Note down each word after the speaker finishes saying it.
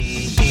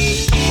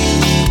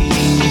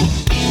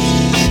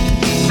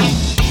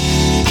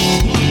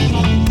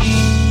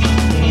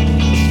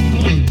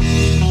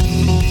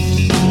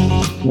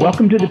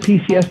Welcome to the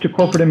PCS to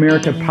Corporate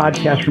America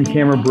podcast from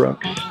Cameron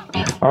Brooks.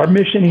 Our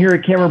mission here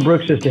at Cameron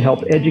Brooks is to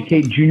help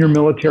educate junior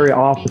military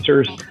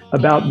officers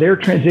about their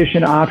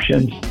transition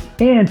options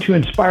and to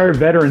inspire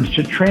veterans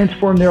to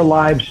transform their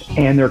lives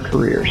and their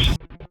careers.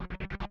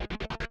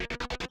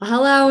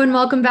 Hello and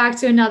welcome back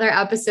to another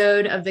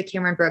episode of the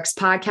Cameron Brooks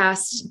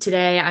podcast.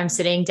 Today I'm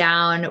sitting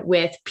down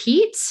with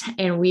Pete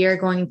and we are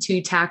going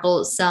to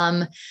tackle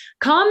some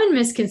common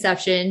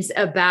misconceptions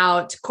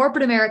about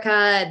corporate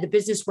America, the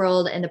business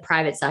world, and the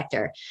private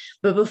sector.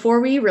 But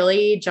before we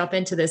really jump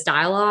into this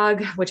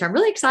dialogue, which I'm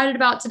really excited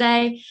about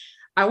today,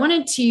 I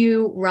wanted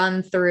to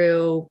run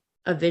through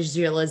a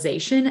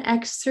visualization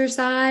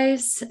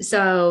exercise.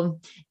 So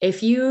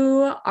if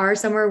you are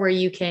somewhere where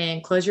you can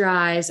close your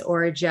eyes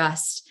or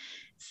just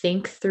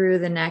think through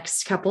the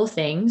next couple of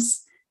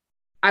things,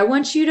 I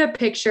want you to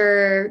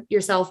picture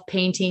yourself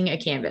painting a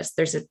canvas.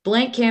 There's a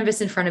blank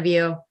canvas in front of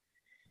you,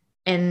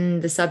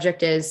 and the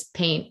subject is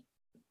paint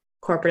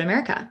corporate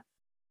America.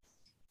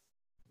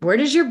 Where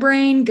does your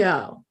brain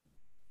go?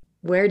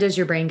 Where does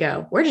your brain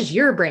go? Where does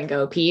your brain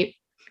go, Pete?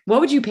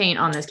 What would you paint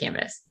on this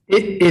canvas?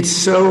 It's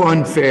so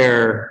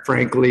unfair,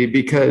 frankly,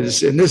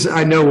 because, and this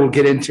I know we'll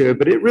get into it,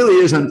 but it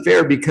really is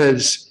unfair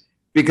because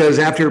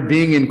after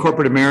being in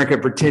corporate America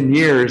for 10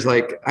 years,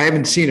 like I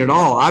haven't seen it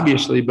all,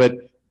 obviously, but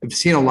I've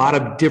seen a lot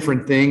of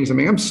different things. I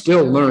mean, I'm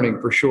still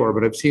learning for sure,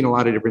 but I've seen a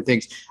lot of different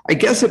things. I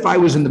guess if I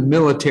was in the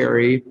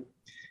military,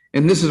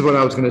 and this is what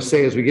I was going to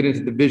say as we get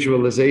into the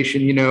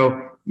visualization,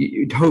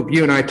 you'd hope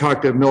you and I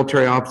talk to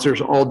military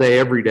officers all day,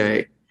 every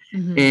day.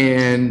 Mm-hmm.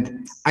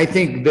 And I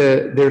think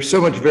there's so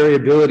much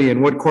variability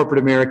in what corporate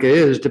America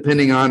is,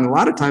 depending on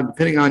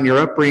your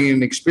upbringing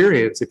and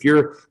experience. If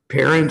your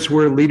parents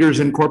were leaders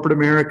in corporate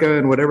America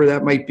and whatever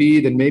that might be,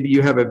 then maybe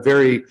you have a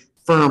very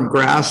firm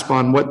grasp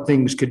on what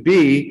things could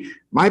be.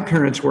 My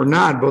parents were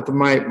not. Both of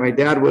my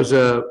dad was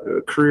a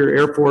career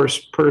Air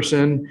Force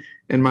person,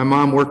 and my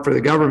mom worked for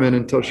the government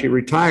until she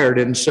retired.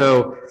 And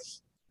so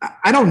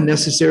I don't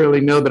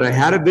necessarily know that I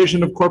had a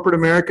vision of corporate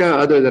America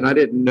other than I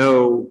didn't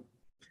know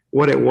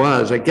what it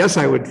was. I guess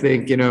I would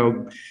think,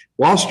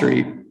 Wall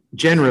Street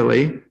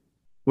generally,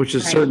 which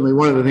is certainly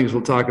one of the things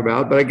we'll talk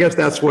about, but I guess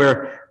that's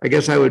where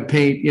I would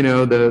paint,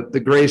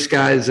 the gray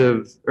skies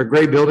or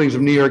gray buildings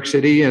of New York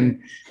City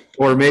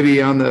or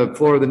maybe on the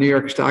floor of the New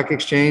York Stock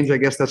Exchange. I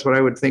guess that's what I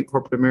would think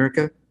corporate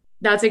America.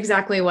 That's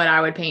exactly what I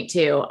would paint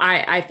too,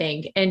 I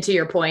think. And to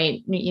your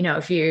point,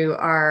 if you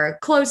are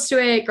close to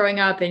it growing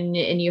up and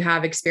you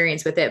have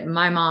experience with it,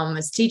 my mom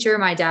was a teacher,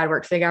 my dad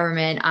worked for the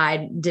government.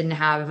 I didn't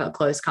have a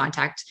close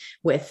contact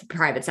with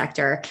private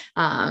sector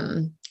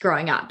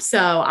growing up. So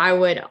I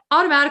would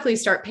automatically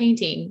start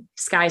painting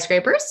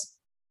skyscrapers,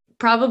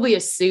 probably a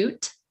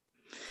suit,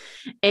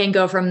 and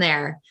go from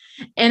there.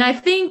 And I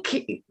think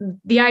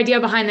the idea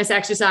behind this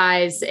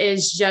exercise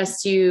is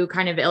just to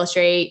kind of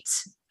illustrate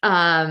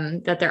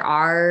that there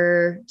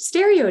are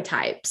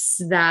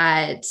stereotypes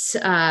that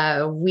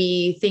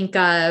we think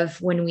of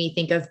when we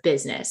think of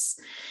business.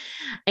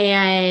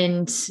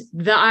 And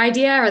the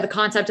idea or the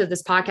concept of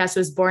this podcast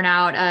was born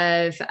out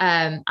of,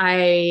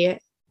 as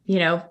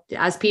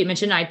Pete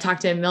mentioned, I talk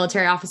to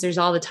military officers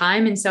all the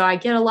time. And so I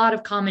get a lot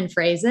of common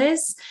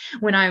phrases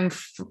when I'm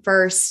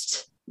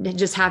first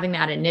just having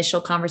that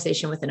initial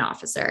conversation with an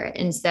officer.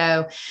 And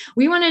so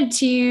we wanted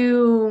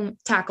to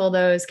tackle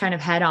those kind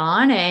of head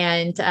on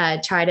and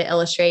try to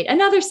illustrate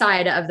another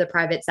side of the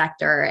private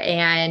sector,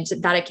 and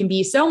that it can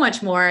be so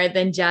much more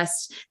than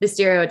just the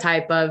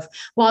stereotype of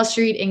Wall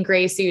Street in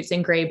gray suits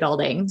and gray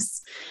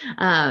buildings.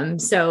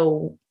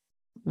 So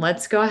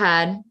let's go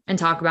ahead and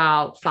talk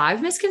about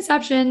 5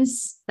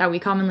 misconceptions that we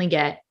commonly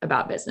get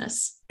about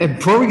business. And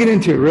before we get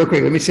into it real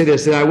quick, let me say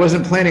this, that I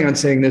wasn't planning on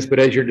saying this, but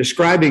as you're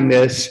describing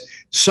this,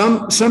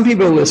 some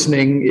people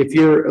listening, if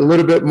you're a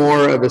little bit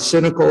more of a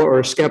cynical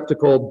or a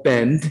skeptical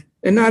bend,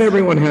 and not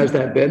everyone has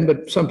that bend,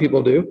 but some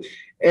people do,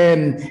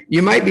 and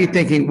you might be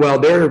thinking, well,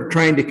 they're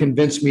trying to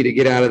convince me to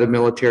get out of the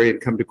military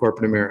and come to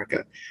corporate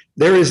America.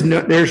 There's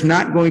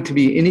not going to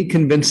be any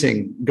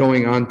convincing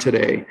going on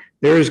today.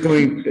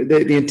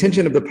 The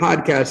intention of the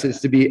podcast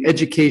is to be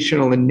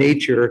educational in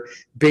nature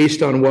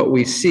based on what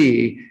we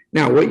see.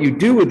 Now, what you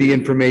do with the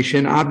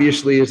information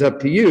obviously is up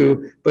to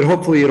you, but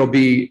hopefully it'll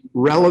be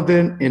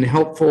relevant and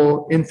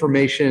helpful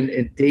information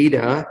and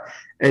data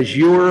if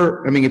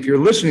you're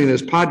listening to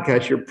this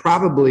podcast, you're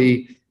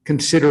probably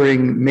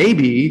considering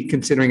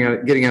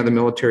getting out of the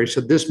military.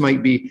 So this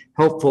might be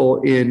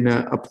helpful in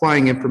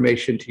applying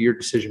information to your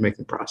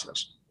decision-making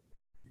process.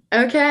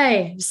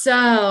 Okay.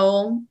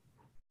 So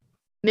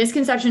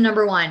misconception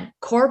number 1,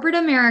 corporate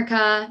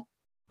America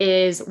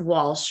is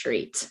Wall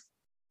Street.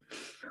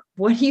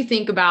 What do you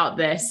think about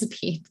this,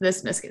 Pete,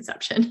 this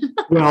misconception?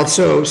 Well,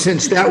 so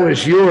since that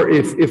was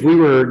if we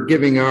were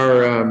giving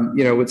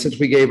our, since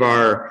we gave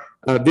our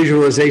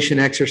visualization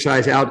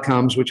exercise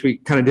outcomes, which we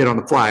kind of did on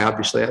the fly,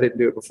 obviously, I didn't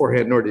do it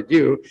beforehand, nor did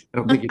you. I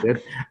don't think you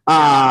did.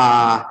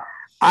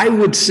 I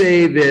would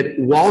say that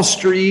Wall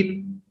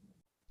Street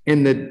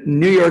in the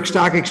New York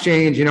Stock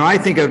Exchange.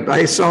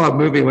 I saw a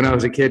movie when I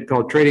was a kid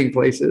called Trading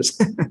Places.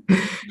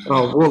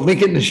 We'll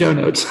link it in the show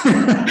notes.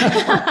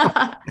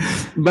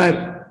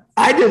 But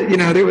I did,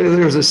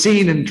 there was a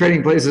scene in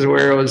Trading Places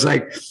where it was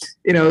like,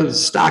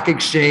 stock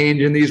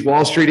exchange and these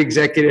Wall Street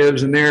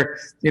executives, and they're,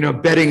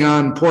 betting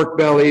on pork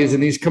bellies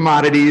and these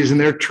commodities, and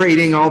they're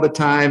trading all the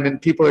time,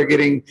 and people are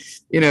getting,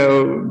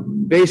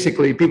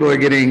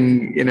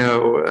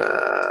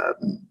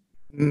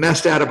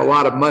 messed out of a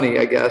lot of money,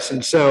 I guess.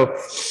 And so,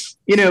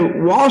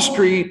 Wall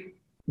Street,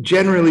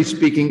 generally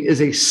speaking,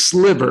 is a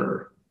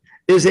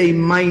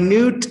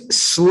minute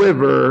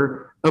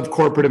sliver of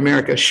corporate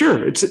America.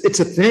 Sure, it's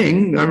a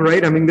thing,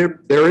 right? I mean,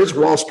 there is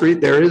Wall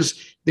Street, there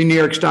is the New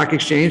York Stock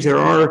Exchange, there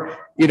are,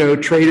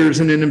 traders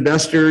and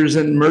investors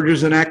and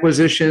mergers and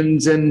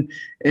acquisitions and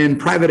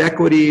private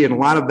equity and a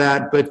lot of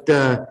that. But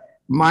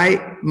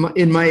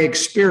in my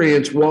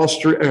experience,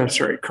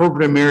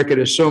 corporate America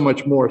is so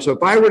much more. So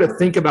if I were to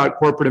think about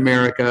corporate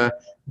America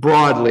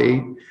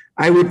broadly,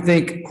 I would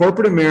think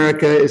corporate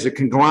America is a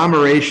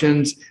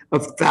conglomeration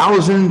of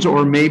thousands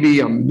or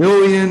maybe 1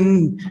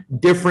 million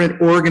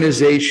different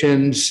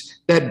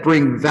organizations that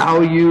bring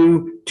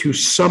value to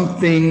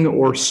something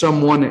or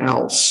someone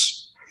else.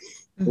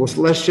 Well, so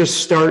let's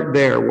just start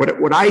there.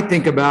 What I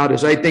think about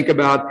is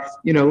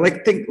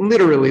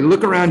literally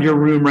look around your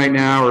room right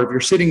now, or if you're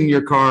sitting in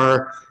your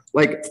car,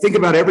 think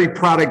about every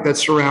product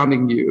that's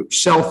surrounding you: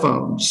 cell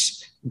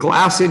phones,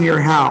 glass in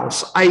your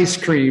house, ice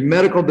cream,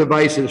 medical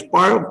devices,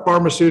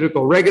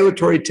 pharmaceutical,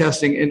 regulatory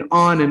testing, and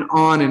on and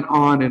on and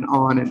on and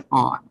on and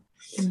on.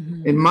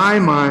 Mm-hmm. In my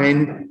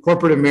mind,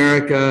 corporate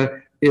America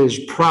is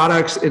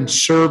products and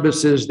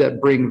services that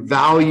bring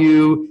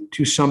value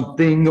to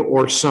something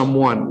or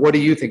someone. What do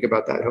you think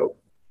about that, Hope?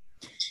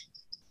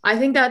 I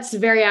think that's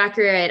very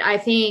accurate. I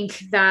think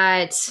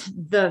that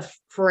the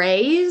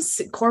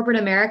phrase corporate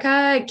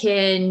America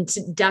can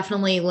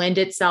definitely lend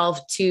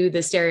itself to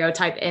the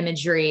stereotype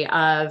imagery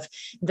of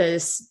the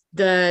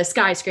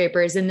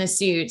skyscrapers and the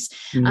suits.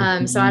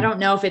 Mm-hmm. So I don't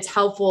know if it's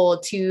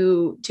helpful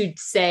to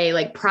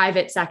say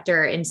private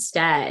sector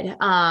instead,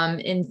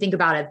 and think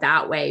about it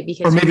that way,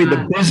 because or maybe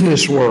the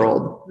business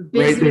world,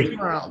 right?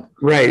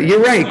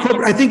 You're right.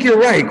 I think you're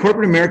right.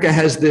 Corporate America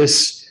has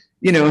this,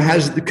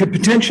 could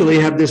potentially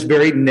have this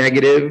very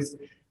negative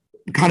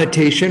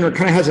connotation, or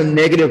kind of has a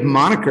negative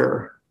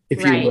moniker,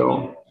 if you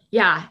will.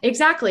 Yeah,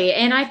 exactly.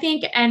 And I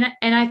think, and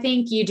I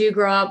think you do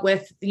grow up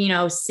with,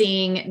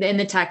 seeing in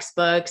the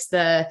textbooks,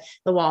 the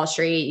Wall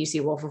Street, you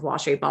see Wolf of Wall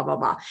Street, blah, blah,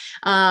 blah.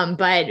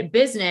 But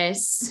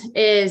business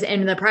is,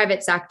 and the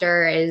private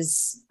sector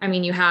is,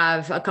 you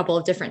have a couple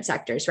of different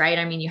sectors, right?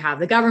 You have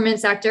the government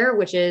sector,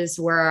 which is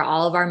where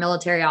all of our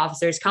military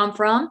officers come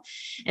from.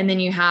 And then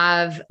you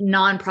have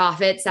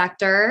nonprofit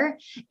sector,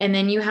 and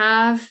then you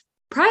have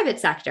private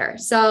sector.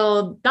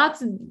 So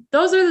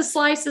those are the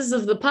slices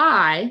of the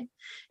pie.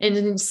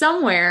 And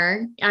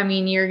somewhere,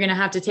 you're going to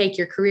have to take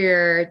your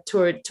career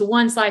to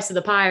one slice of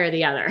the pie or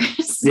the other.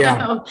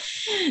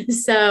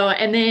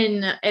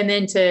 And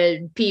then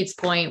to Pete's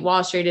point,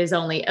 Wall Street is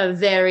only a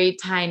very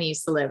tiny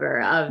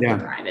sliver of the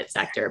private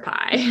sector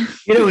pie.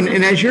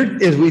 And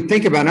as we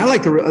think about it, I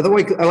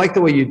like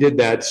the way you did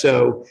that.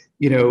 So,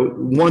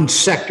 one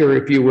sector,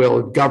 if you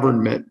will,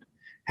 government,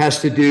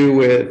 has to do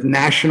with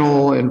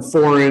national and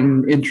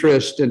foreign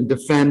interest and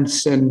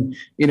defense and,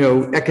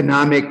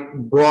 economic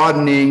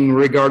broadening,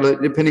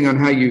 depending on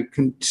how you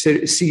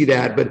see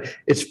that. But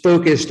it's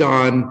focused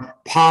on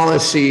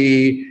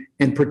policy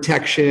and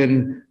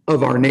protection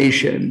of our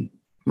nation,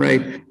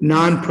 right?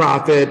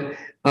 Nonprofit,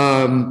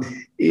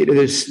 it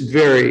is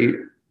very,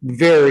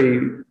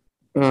 very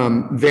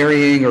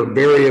varying or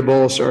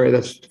variable. Sorry,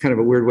 that's kind of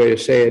a weird way to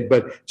say it,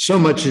 but so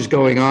much is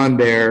going on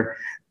there.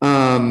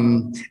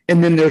 And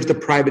then there's the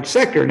private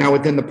sector. Now,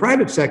 within the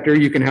private sector,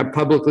 you can have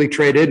publicly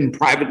traded and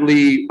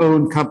privately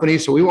owned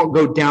companies. So we won't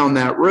go down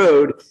that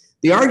road.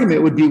 The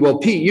argument would be, well,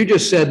 Pete, you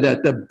just said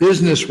that the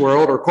business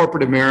world or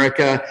corporate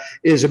America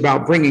is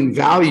about bringing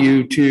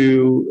value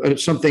to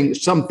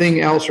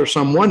something else or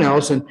someone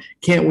else. And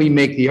can't we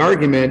make the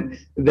argument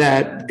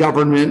that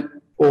government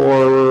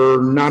or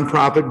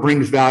nonprofit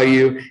brings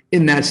value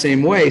in that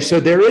same way? So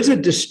there is a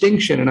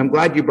distinction, and I'm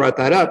glad you brought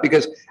that up,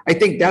 because I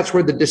think that's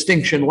where the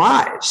distinction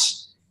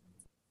lies.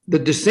 The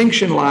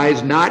distinction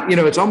lies not,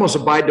 it's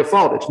almost by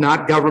default. It's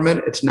not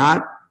government, it's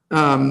not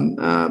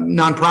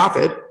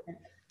nonprofit.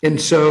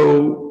 And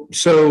so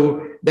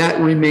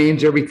that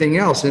remains everything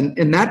else.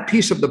 And that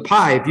piece of the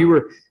pie, if you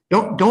were,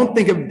 don't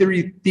think of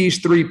these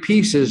three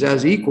pieces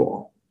as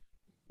equal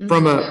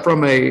from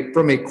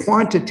a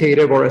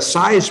quantitative or a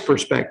size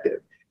perspective.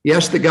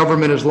 Yes, the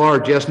government is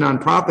large. Yes,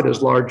 nonprofit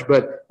is large,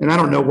 and I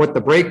don't know what the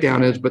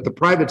breakdown is, but the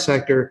private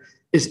sector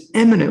is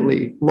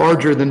eminently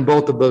larger than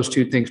both of those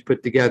two things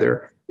put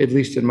together, at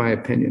least in my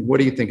opinion.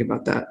 What do you think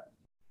about that?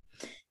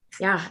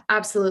 Yeah,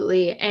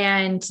 absolutely.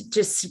 And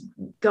just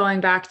going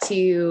back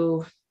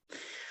to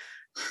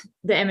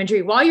the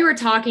imagery. While you were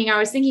talking, I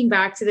was thinking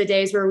back to the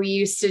days where we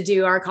used to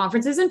do our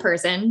conferences in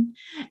person,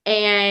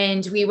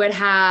 and we would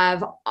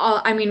have,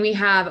 we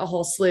have a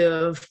whole slew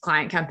of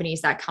client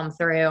companies that come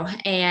through.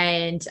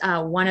 And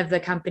one of the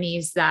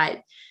companies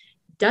that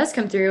does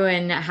come through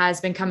and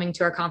has been coming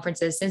to our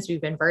conferences since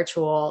we've been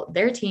virtual,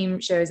 their team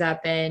shows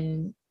up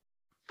in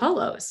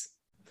polos,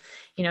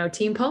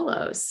 team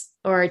polos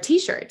or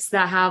t-shirts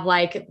that have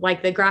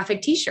like the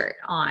graphic t-shirt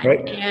on.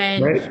 Right.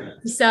 And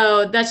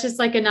so that's just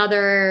like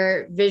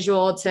another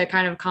visual to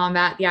kind of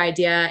combat the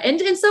idea. And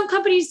some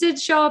companies did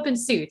show up in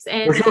suits,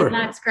 and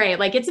that's great.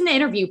 Like, it's an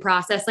interview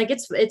process. Like,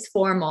 it's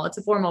formal. It's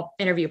a formal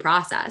interview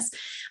process,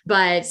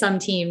 but some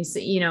teams,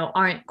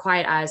 aren't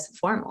quite as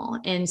formal.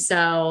 And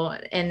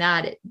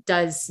that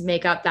does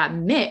make up that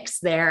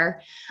mix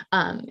there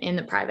in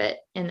the private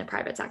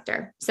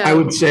sector. So I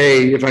would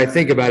say, if I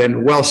think about it,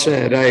 and well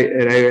said,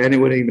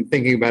 anyone even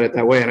thinking about it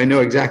that way, and I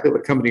know exactly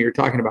what company you're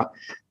talking about.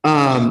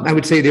 I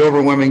would say the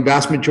overwhelming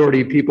vast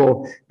majority of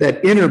people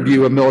that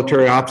interview a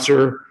military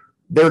officer,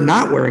 they're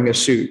not wearing a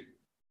suit.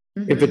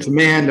 Mm-hmm. If it's a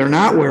man, they're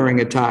not wearing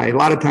a tie. A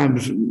lot of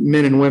times,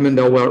 men and women,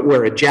 they'll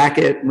wear a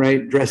jacket,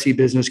 right? Dressy,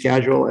 business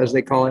casual, as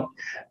they call it.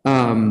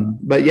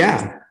 But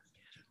yeah.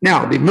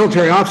 Now, the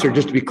military officer,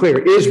 just to be clear,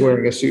 is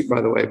wearing a suit,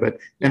 by the way.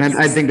 And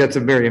I think that's a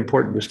very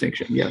important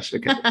distinction. Yes.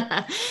 Okay.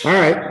 All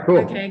right. Cool.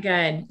 Okay.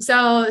 Good.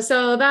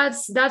 So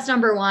that's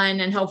number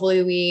one, and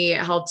hopefully we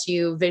helped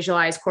you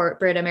visualize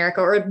corporate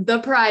America or the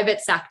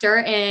private sector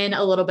in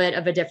a little bit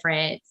of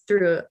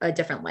through a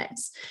different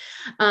lens.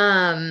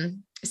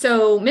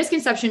 So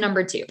misconception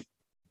number 2.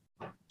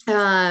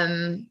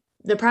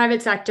 The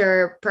private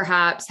sector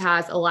perhaps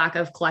has a lack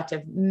of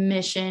collective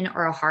mission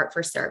or a heart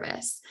for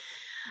service.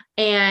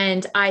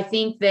 And I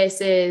think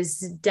this is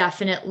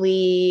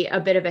definitely a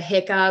bit of a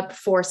hiccup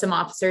for some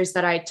officers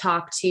that I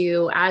talk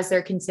to as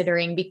they're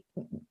considering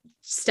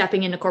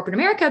stepping into corporate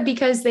America,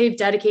 because they've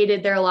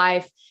dedicated their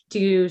life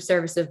to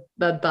service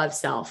above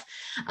self.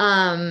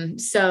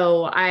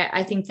 So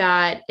I think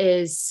that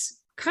is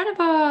kind of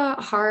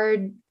a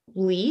hard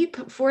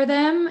leap for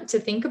them to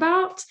think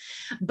about.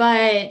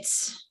 But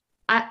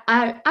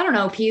I don't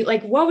know, Pete,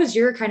 like, what was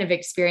your kind of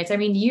experience? I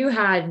mean, you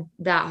had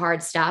that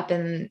hard step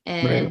and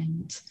right.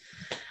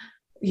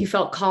 You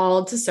felt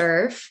called to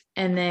serve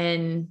and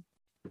then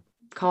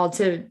called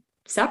to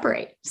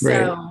separate. So,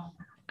 right.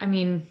 I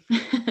mean,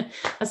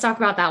 let's talk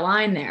about that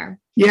line there.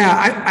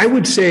 Yeah, I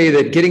would say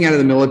that getting out of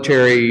the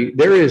military,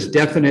 there is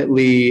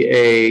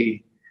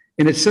definitely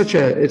and it's such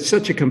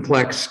a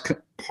complex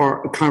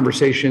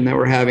conversation that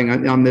we're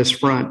having on this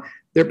front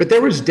there, but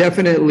there was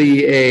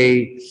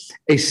definitely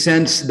a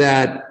sense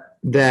that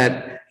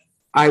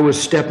I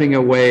was stepping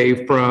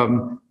away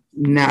from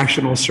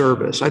national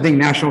service. I think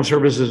national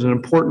service is an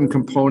important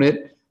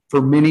component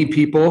for many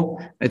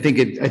people. I think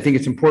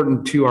it's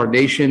important to our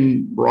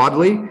nation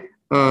broadly.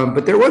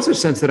 But there was a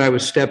sense that I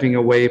was stepping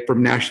away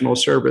from national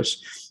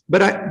service.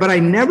 But I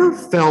never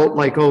felt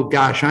like, oh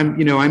gosh, I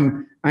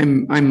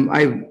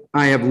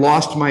have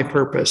lost my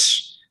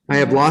purpose. I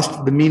have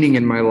lost the meaning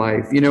in my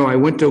life. I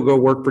went to go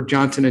work for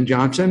Johnson &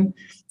 Johnson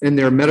in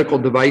their medical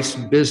device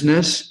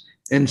business.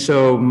 And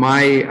so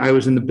I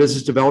was in the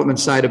business development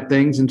side of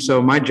things. And so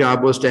my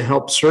job was to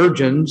help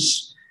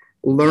surgeons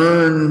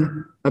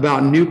learn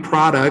about new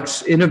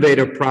products,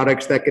 innovative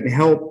products that can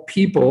help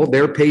people,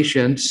 their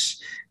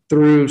patients,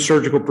 through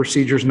surgical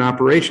procedures and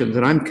operations.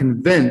 And I am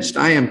convinced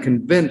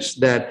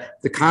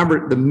that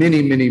the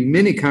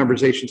many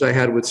conversations I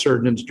had with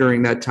surgeons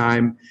during that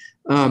time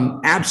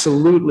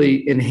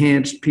absolutely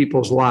enhanced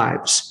people's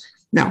lives.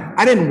 Now,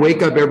 I didn't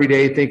wake up every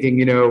day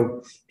thinking,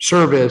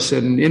 service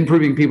and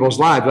improving people's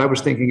lives. I was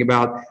thinking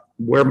about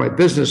where my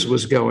business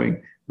was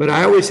going. But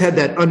I always had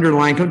that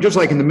underlying, just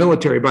like in the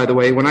military, by the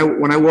way, when I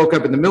woke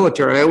up in the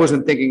military, I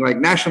wasn't thinking like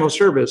national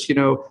service,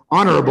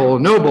 honorable,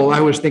 noble. I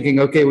was thinking,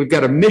 okay, we've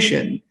got a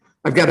mission.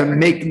 I've got to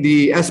make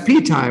the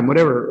SP time,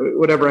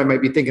 whatever I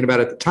might be thinking about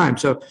at the time.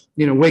 So,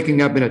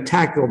 waking up in a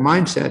tactical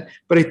mindset.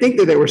 But I think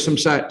that there was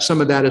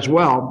some of that as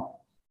well.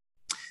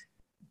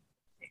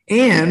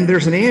 And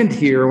there's an and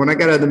here. When I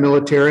got out of the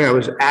military, I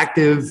was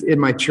active in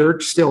my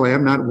church, still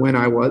am, not when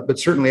I was, but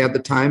certainly at the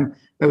time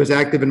I was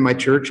active in my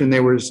church. And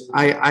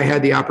I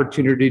had the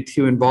opportunity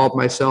to involve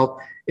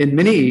myself in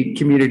many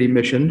community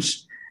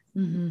missions.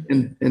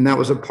 Mm-hmm. And that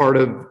was a part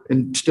of,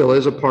 and still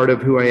is a part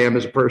of who I am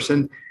as a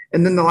person.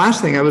 And then the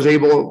last thing, I was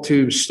able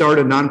to start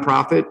a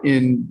nonprofit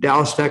in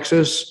Dallas,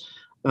 Texas,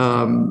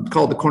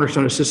 called the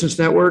Cornerstone Assistance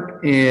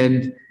Network.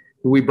 And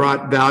we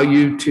brought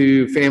value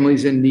to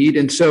families in need.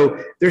 And so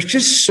there's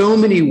just so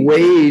many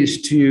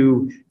ways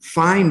to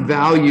find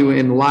value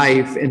in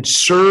life and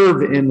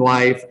serve in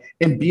life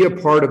and be a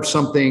part of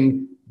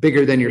something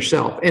bigger than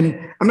yourself. And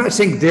I'm not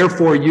saying,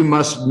 therefore, you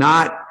must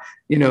not,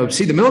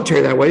 see the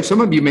military that way. Some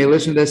of you may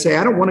listen to this and say,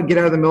 I don't want to get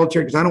out of the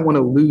military because I don't want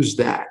to lose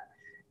that.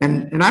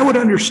 And I would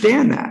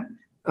understand that.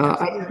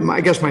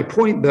 I guess my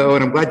point, though,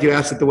 and I'm glad you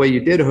asked it the way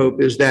you did,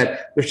 Hope, is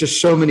that there's just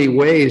so many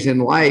ways in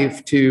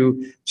life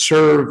to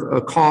serve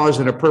a cause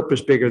and a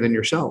purpose bigger than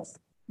yourself.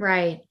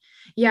 Right.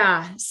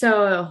 Yeah.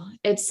 So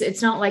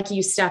it's not like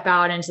you step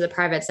out into the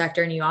private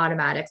sector and you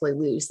automatically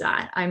lose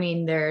that. I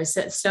mean, there's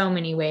so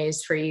many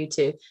ways for you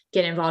to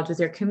get involved with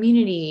your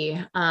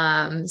community,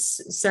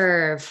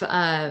 serve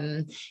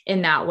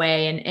in that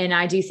way. And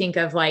I do think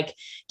of like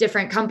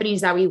different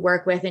companies that we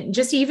work with, and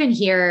just even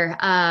here.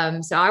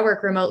 So I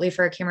work remotely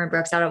for Cameron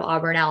Brooks out of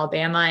Auburn,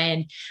 Alabama,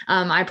 and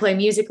I play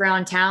music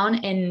around town.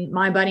 And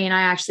my buddy and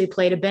I actually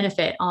played a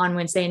benefit on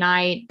Wednesday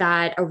night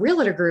that a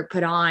realtor group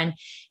put on,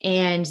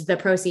 and the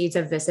proceeds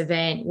of this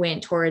event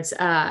went towards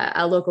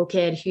a local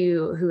kid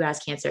who has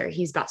cancer.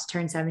 He's about to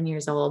turn 7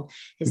 years old.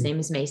 His name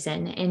is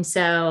Mason. And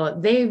so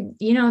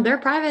they're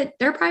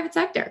private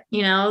sector,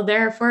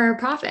 they're for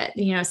profit,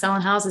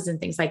 selling houses and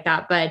things like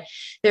that. But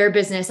their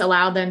business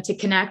allowed them to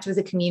connect with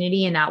the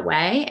community in that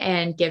way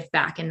and give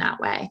back in that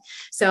way.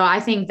 So I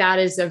think that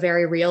is a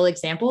very real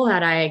example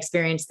that I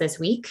experienced this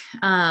week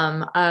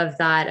of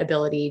that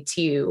ability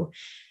to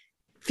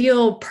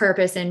feel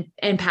purpose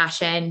and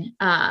passion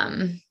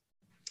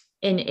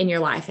in your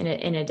life in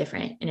a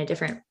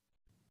different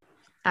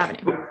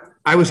avenue.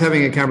 I was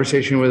having a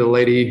conversation with a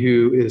lady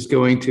who is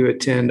going to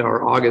attend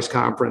our August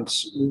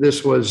conference.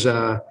 This was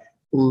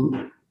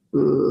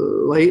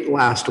late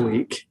last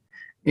week,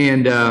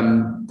 and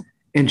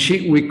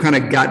we kind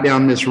of got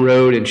down this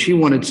road, and she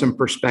wanted some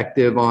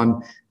perspective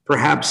on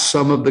perhaps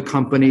some of the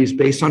companies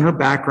based on her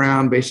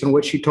background, based on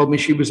what she told me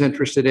she was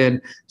interested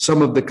in,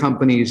 some of the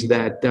companies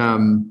that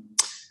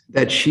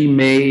she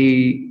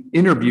may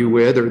interview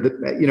with, or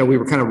that, we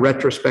were kind of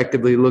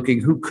retrospectively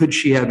looking, who could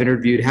she have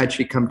interviewed had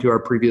she come to our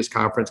previous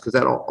conference? Because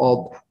that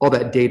all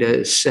that data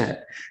is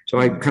set. So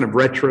I kind of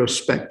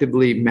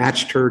retrospectively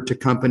matched her to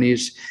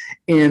companies,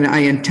 and I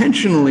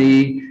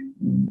intentionally,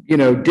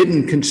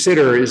 didn't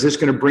consider, is this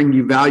going to bring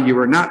you value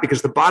or not?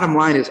 Because the bottom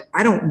line is,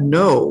 I don't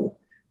know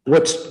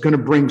what's going to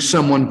bring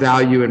someone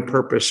value and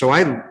purpose. So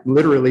I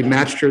literally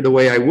matched her the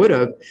way I would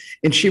have.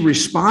 And she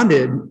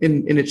responded,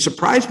 and it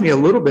surprised me a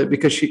little bit,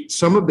 because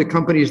some of the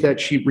companies that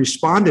she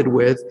responded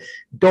with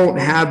don't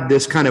have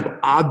this kind of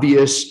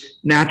obvious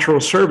natural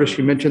service.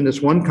 She mentioned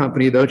this one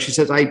company, though. She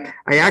says, I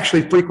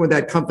actually frequent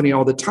that company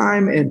all the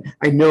time, and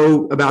I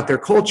know about their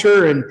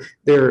culture, and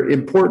they're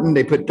important.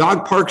 They put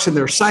dog parks in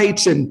their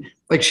sites, and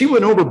like, she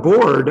went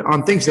overboard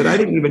on things that I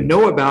didn't even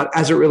know about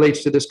as it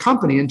relates to this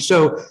company. And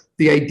so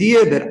the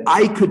idea that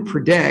I could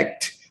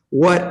predict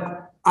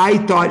what I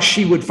thought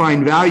she would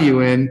find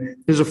value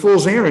in is a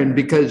fool's errand,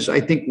 because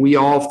I think we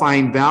all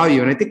find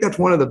value. And I think that's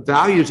one of the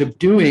values of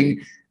doing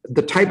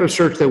the type of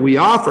search that we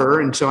offer.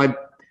 And so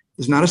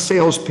it's not a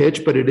sales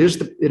pitch, but it is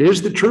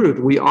the truth.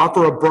 We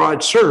offer a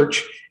broad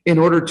search in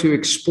order to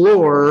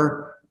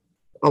explore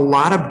a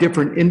lot of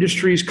different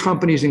industries,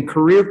 companies, and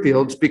career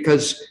fields,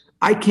 because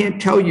I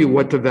can't tell you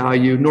what to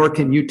value, nor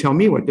can you tell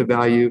me what to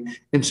value.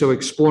 And so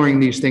exploring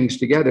these things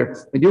together.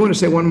 I do want to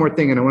say one more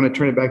thing, and I want to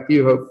turn it back to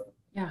you, Hope.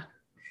 Yeah.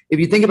 If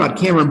you think about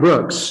Cameron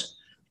Brooks,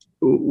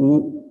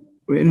 and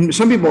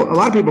a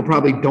lot of people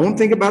probably don't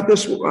think about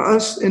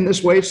us in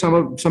this way.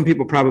 Some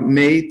people probably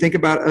may think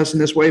about us in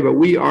this way, but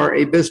we are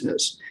a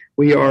business.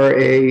 We are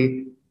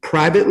a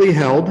privately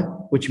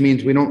held, which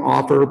means we don't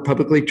offer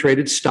publicly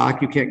traded stock.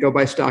 You can't go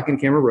buy stock in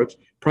Cameron Brooks.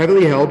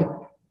 Privately held,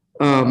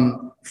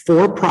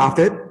 for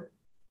profit,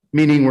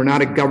 meaning we're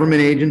not a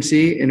government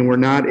agency and we're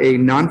not a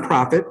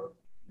nonprofit.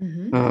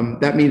 Mm-hmm.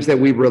 That means that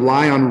we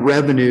rely on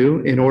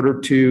revenue in order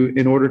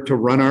to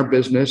run our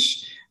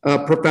business.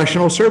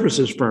 Professional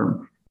services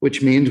firm,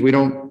 which means we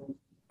don't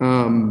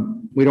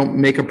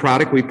make a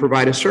product, we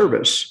provide a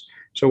service.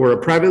 So we're a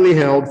privately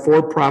held,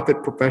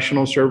 for-profit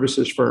professional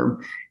services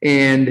firm,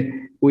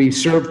 and we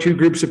serve two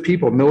groups of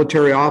people: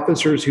 military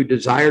officers who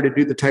desire to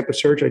do the type of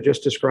search I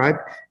just described,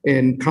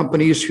 and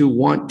companies who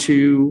want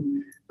to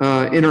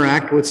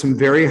interact with some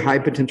very high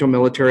potential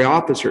military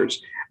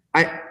officers.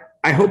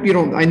 I hope you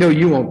don't, I know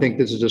you won't think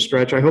this is a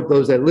stretch. I hope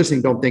those that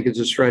listening don't think it's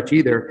a stretch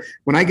either.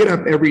 When I get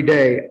up every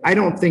day, I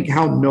don't think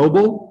how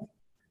noble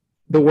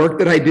the work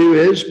that I do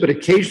is, but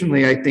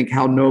occasionally I think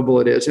how noble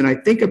it is. And I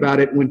think about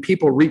it when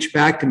people reach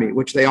back to me,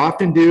 which they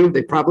often do,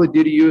 they probably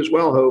do to you as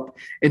well, Hope,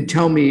 and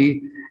tell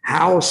me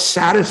how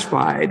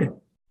satisfied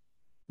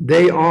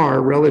they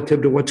are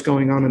relative to what's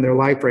going on in their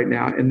life right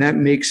now. And that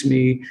makes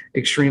me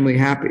extremely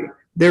happy.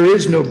 There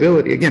is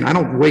nobility. Again, I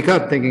don't wake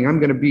up thinking I'm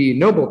going to be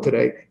noble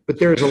today, but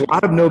there's a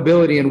lot of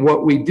nobility in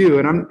what we do.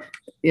 And I'm,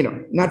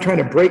 not trying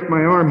to break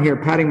my arm here,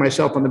 patting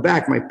myself on the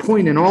back. My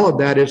point in all of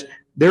that is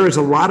there is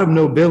a lot of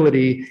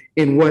nobility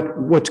in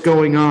what's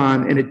going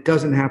on, and it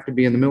doesn't have to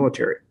be in the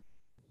military.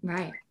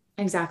 Right.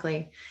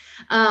 Exactly.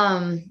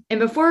 And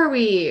before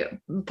we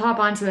pop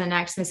on to the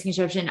next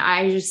misconception,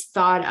 I just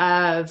thought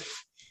of,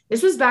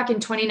 this was back in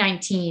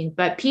 2019,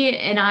 but Pete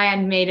and I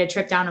had made a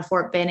trip down to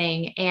Fort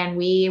Benning, and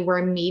we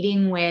were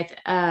meeting with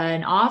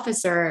an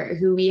officer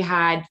who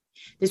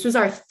this was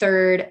our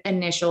third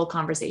initial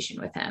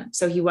conversation with him.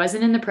 So he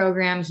wasn't in the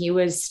program. He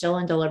was still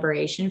in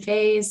deliberation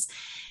phase.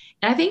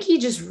 And I think he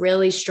just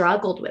really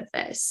struggled with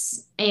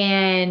this.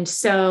 And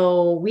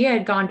so we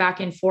had gone back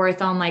and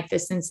forth on like the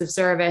sense of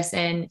service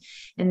and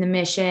the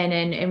mission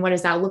and what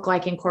does that look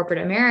like in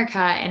corporate America.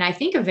 And I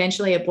think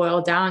eventually it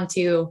boiled down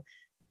to,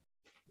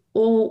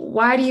 well,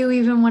 why do you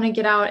even want to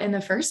get out in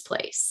the first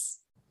place?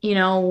 You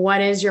know,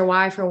 what is your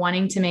why for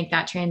wanting to make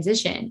that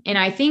transition? And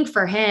I think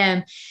for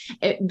him,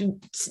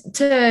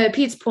 to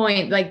Pete's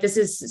point, like this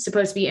is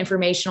supposed to be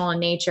informational in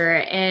nature,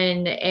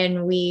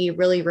 and we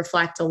really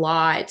reflect a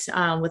lot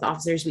with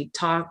officers we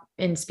talk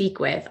and speak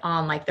with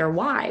on like their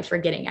why for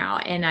getting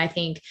out. And I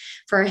think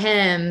for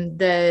him,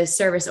 the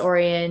service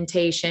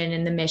orientation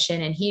and the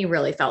mission, and he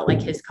really felt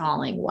like his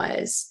calling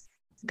was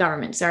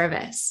government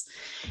service.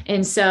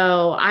 And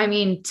so, I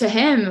mean, to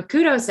him,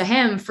 kudos to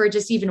him for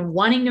just even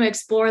wanting to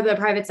explore the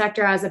private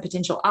sector as a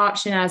potential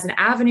option, as an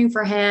avenue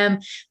for him.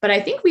 But I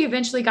think we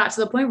eventually got to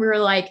the point where we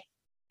were like,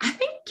 I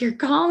think your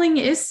calling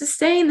is to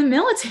stay in the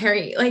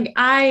military. Like,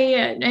 I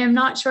am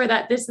not sure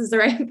that this is the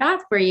right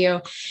path for you.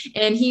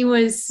 And he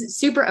was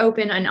super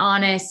open and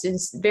honest and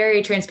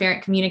very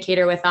transparent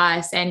communicator with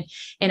us. And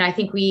I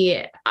think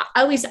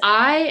at least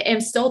I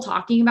am still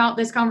talking about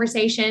this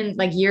conversation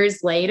like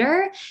years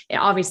later. It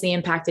obviously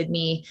impacted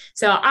me.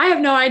 So I have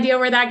no idea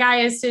where that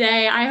guy is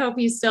today. I hope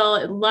he's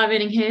still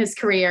loving his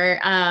career.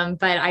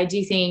 But I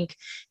do think,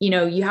 you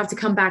know, you have to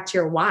come back to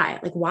your why.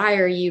 Like, why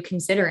are you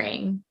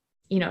considering,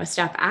 you know, a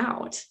step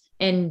out?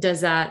 And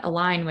does that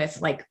align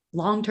with like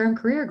long-term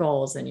career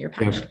goals and your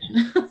passion?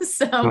 Yep.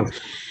 So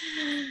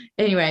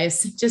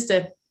anyways, just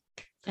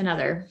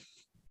another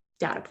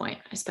data point,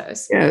 I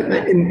suppose. Yeah.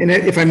 And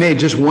if I may,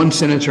 just one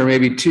sentence or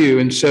maybe two.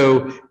 And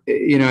so,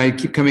 you know, I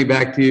keep coming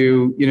back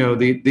to, you know,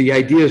 the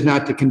idea is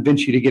not to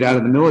convince you to get out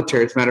of the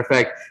military. As a matter of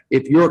fact,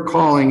 if your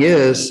calling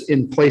is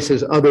in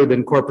places other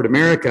than corporate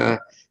America,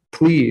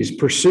 please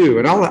pursue.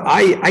 And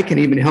I can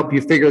even help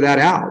you figure that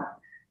out.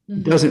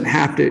 Doesn't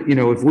have to, you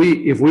know, if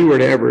we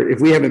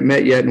haven't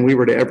met yet and we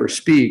were to ever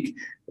speak,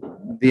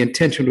 the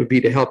intention would be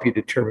to help you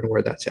determine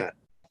where that's at.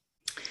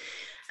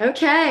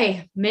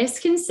 Okay.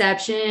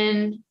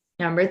 Misconception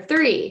number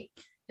 3.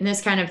 And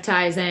this kind of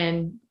ties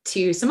in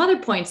to some other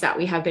points that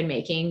we have been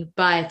making,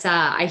 but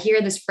I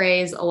hear this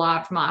phrase a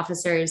lot from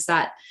officers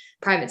that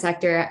private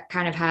sector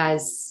kind of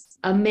has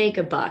a make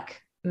a buck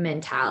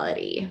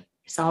mentality.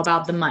 It's all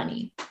about the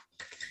money.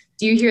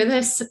 Do you hear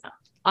this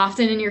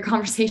often in your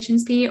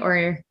conversations, Pete,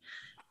 or?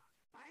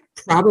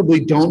 Probably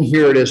don't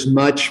hear it as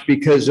much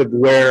because of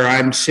where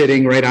I'm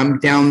sitting, right? I'm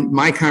down,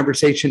 my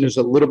conversation is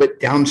a little bit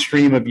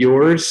downstream of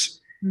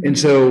yours. Mm-hmm. And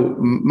so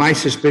my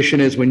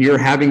suspicion is when you're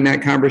having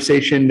that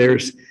conversation,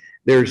 there's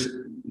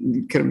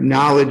kind of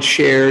knowledge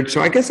shared. So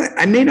I guess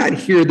I may not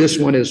hear this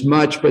one as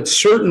much, but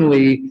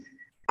certainly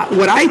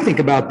what I think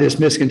about this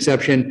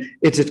misconception,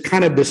 it's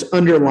kind of this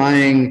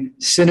underlying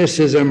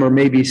cynicism or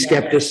maybe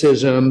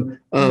skepticism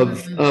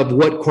of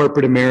what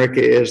corporate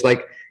America is.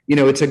 Like, you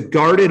know, it's a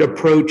guarded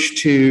approach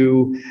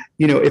to,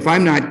 you know, if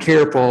I'm not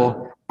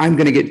careful, I'm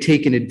going to get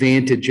taken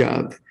advantage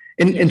of.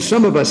 And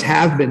some of us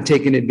have been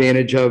taken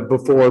advantage of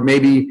before.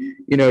 Maybe,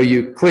 you know,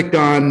 you clicked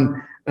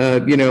on,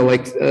 you know,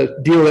 like a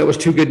deal that was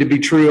too good to be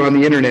true on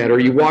the internet, or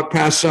you walk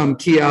past some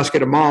kiosk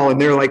at a mall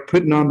and they're like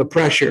putting on the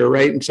pressure,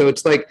 right? And so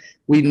it's like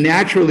we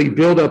naturally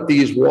build up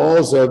these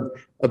walls of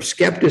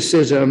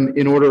skepticism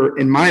in order,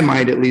 in my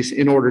mind at least,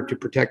 in order to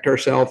protect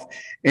ourselves.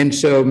 And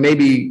so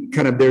maybe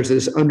kind of there's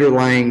this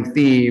underlying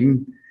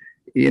theme,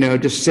 you know,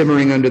 just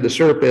simmering under the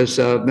surface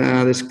of,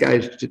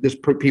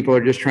 people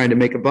are just trying to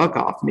make a buck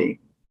off me.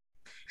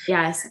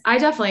 Yes, I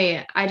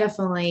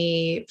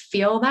definitely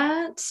feel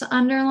that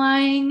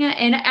underlying.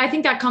 And I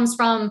think that comes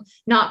from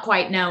not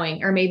quite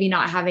knowing, or maybe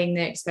not having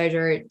the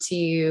exposure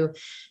to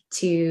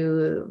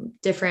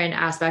different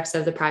aspects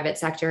of the private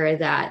sector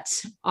that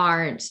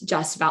aren't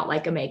just about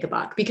like a make a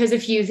buck. Because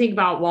if you think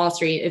about Wall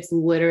Street, it's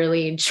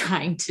literally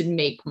trying to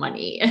make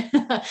money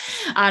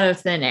out of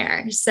thin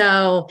air.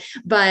 So,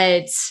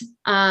 but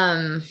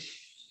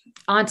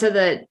onto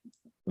the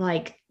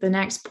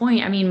next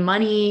point. I mean,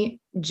 money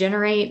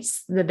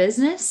generates the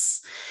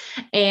business,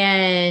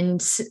 and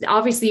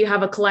obviously you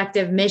have a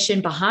collective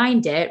mission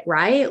behind it,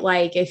 right?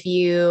 Like if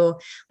you,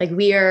 like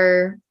we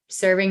are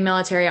serving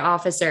military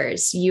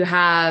officers, you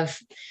have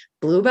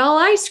Bluebell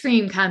Ice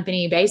Cream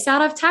Company based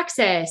out of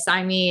Texas.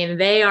 I mean,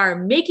 they are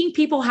making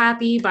people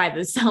happy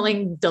by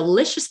selling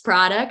delicious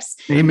products.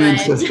 Amen,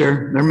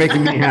 sister. They're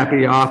making me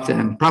happy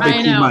often.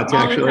 Probably too much,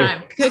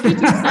 actually. Cookie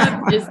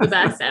stuff is the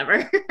best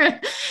ever.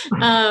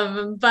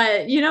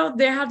 But, you know,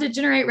 they have to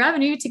generate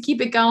revenue to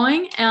keep it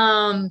going.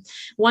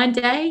 One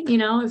day, you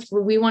know, if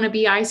we want to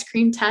be ice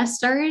cream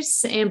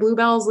testers and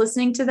Bluebell's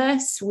listening to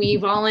this, we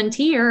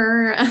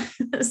volunteer.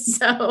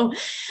 So,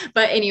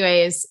 but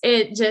anyways,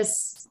 it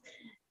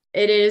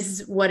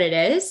is what it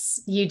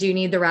is. You do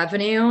need the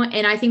revenue.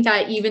 And I think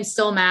that even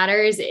still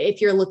matters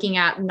if you're looking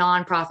at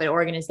nonprofit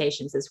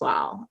organizations as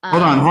well.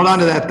 Hold on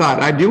to that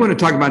thought. I do want to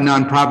talk about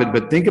nonprofit,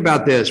 but think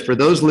about this. For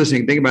those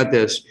listening, think about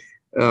this.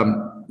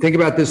 Think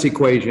about this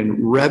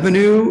equation.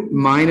 Revenue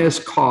minus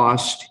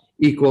cost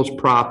equals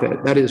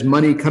profit. That is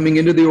money coming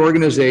into the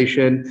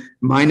organization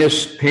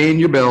minus paying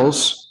your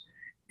bills.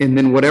 And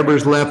then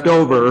whatever's left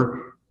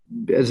over,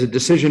 as a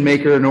decision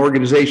maker in an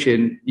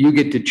organization, you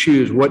get to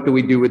choose, what do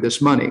we do with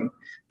this money?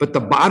 But the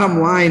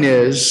bottom line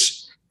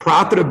is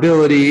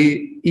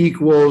profitability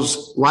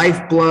equals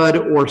lifeblood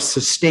or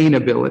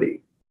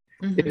sustainability.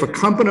 Mm-hmm. If a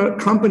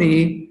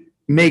company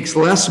makes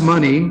less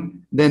money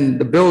than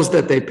the bills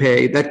that they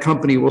pay, that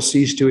company will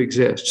cease to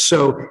exist.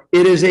 So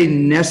it is a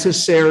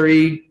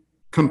necessary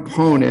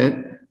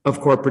component of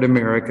corporate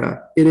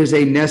America. It is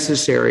a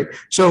necessary.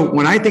 So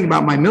when I think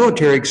about my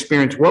military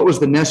experience, what was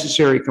the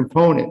necessary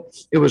component?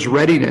 It was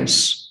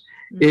readiness.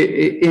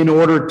 In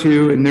order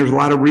to, and there's a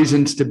lot of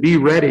reasons to be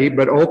ready,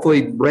 but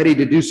hopefully ready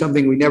to do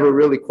something we never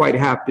really quite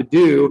have to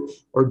do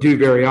or do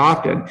very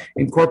often.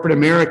 In corporate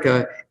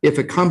America, if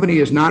a company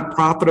is not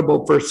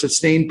profitable for a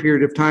sustained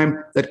period of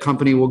time, that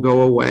company will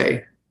go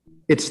away.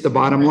 It's the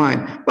bottom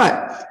line.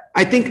 But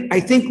I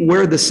think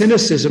where the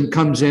cynicism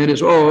comes in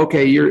is, oh,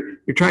 okay, you're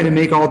trying to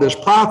make all this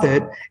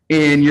profit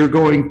and you're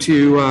going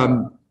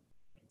to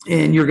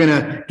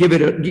give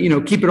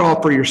it keep it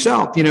all for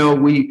yourself.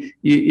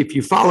 If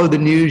you follow the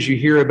news, you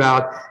hear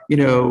about,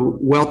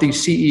 wealthy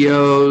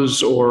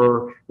CEOs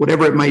or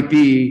whatever it might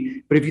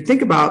be. But if you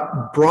think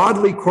about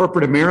broadly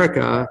corporate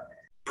America,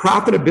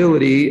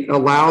 profitability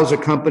allows a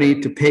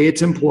company to pay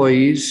its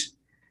employees,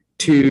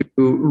 to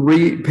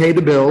pay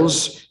the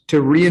bills,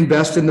 to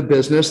reinvest in the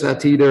business.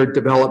 That's either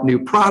develop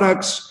new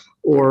products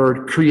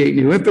or create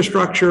new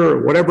infrastructure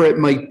or whatever it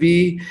might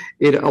be.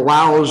 It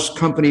allows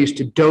companies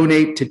to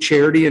donate to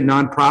charity and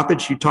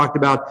nonprofits. You talked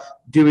about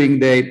doing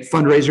the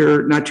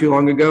fundraiser not too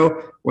long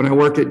ago. When I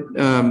worked at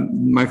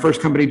my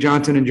first company,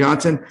 Johnson &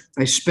 Johnson,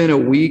 I spent a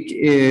week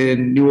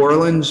in New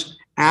Orleans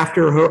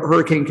after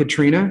Hurricane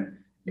Katrina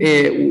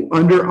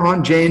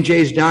on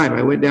J&J's dime.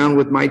 I went down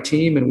with my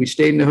team and we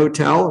stayed in a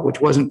hotel,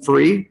 which wasn't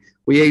free.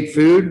 We ate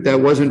food that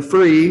wasn't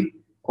free,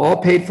 all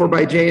paid for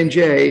by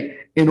J&J,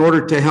 in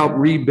order to help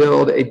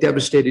rebuild a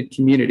devastated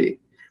community.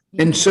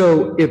 And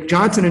so if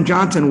Johnson &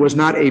 Johnson was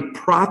not a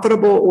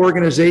profitable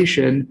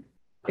organization,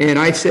 and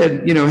I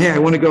said, hey, I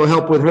want to go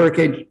help with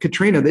Hurricane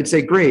Katrina, they'd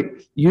say,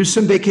 great, use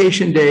some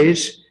vacation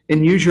days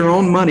and use your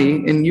own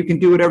money and you can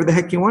do whatever the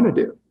heck you want to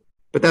do.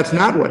 But that's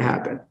not what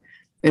happened.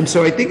 And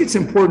so I think it's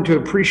important to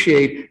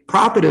appreciate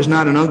profit is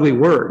not an ugly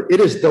word. It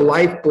is the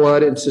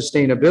lifeblood and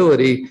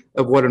sustainability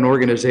of what an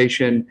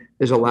organization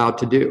is allowed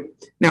to do.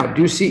 Now,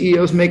 do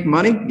CEOs make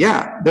money?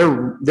 Yeah,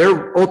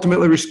 they're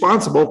ultimately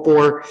responsible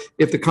for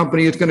if the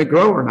company is going to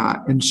grow or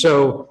not. And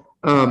so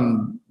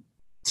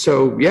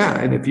yeah,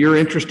 and if you're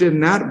interested in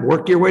that,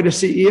 work your way to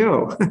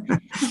CEO.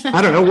 I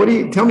don't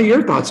know. Tell me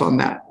your thoughts on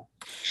that.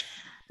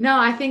 No,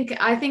 I think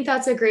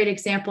that's a great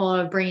example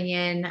of bringing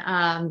in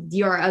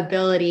your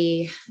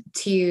ability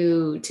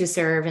to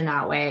serve in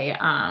that way,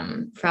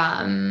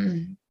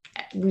 from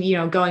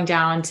going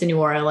down to New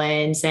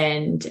Orleans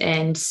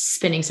and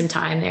spending some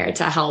time there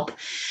to help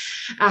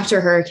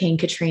after Hurricane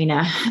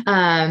Katrina.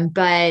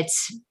 But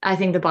I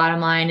think the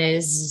bottom line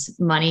is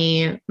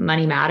money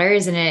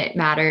matters, and it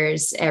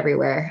matters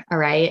everywhere. All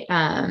right.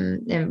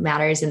 It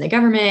matters in the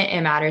government. It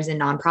matters in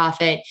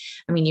nonprofit.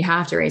 I mean, you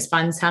have to raise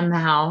funds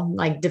somehow,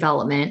 like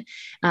development.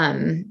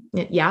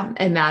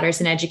 It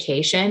matters in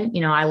education.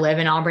 I live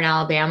in Auburn,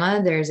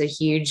 Alabama. There's a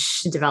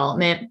huge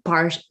development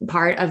part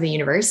of the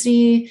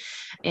university.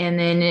 And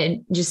then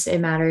it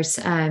matters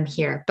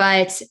here,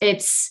 but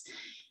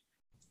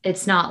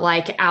it's not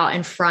like out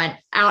in front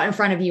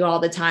of you all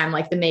the time,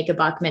 like the make a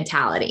buck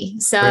mentality.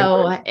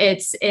 So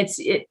right.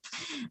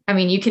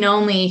 You can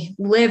only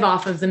live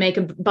off of the make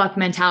a buck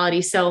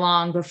mentality so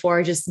long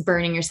before just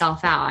burning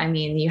yourself out. I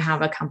mean, you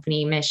have a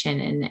company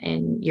mission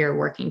and you're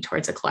working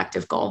towards a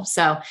collective goal.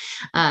 So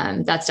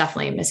that's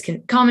definitely a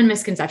common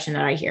misconception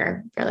that I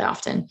hear fairly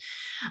often.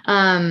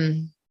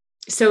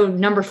 So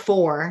number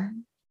 4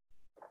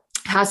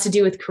 has to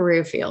do with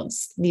career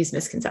fields, these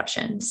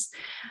misconceptions.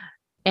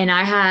 And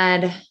I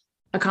had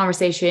a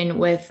conversation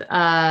with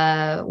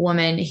a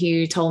woman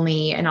who told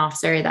me, an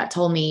officer that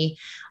told me,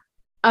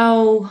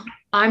 oh,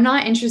 I'm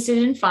not interested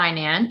in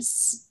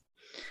finance.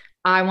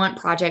 I want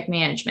project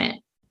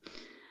management.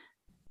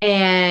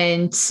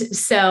 And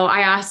so I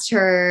asked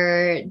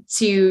her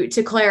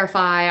to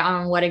clarify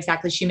on what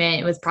exactly she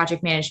meant with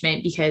project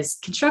management, because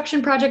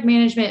construction project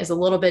management is a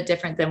little bit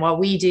different than what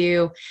we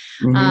do.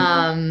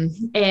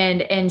 Mm-hmm.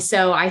 And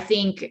so I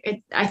think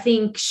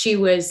she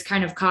was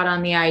kind of caught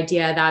on the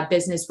idea that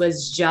business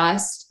was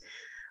just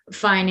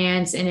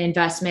finance and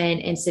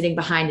investment and sitting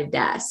behind a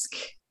desk.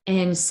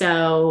 And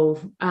so,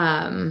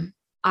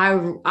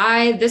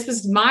 this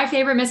was my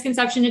favorite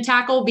misconception to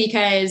tackle,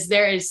 because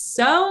there is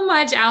so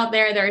much out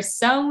there. There are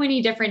so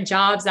many different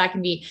jobs that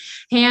can be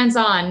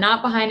hands-on,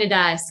 not behind a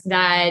desk,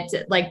 that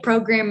like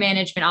program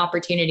management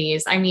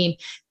opportunities. I mean,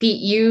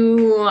 Pete,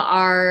 you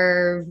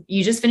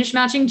just finished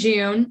matching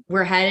June.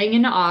 We're heading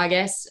into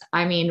August.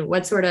 I mean,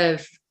 what sort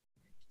of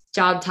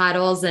job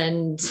titles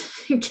and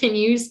can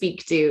you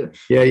speak to?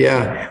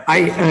 Yeah.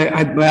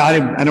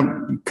 I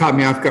don't caught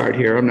me off guard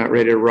here. I'm not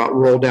ready to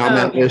roll down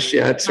that list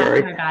yet.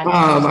 Sorry.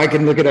 I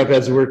can look it up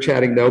as we're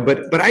chatting though.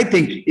 But I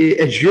think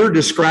as you're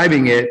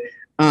describing it,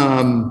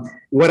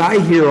 what I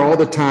hear all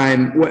the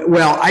time,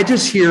 well, I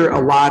just hear a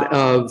lot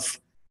of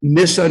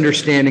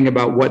misunderstanding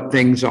about what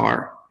things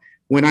are.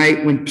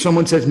 When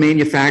someone says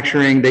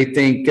manufacturing, they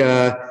think,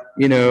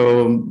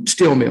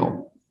 steel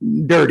mill,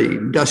 dirty,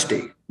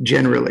 dusty,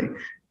 generally.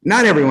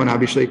 Not everyone,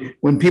 obviously.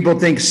 When people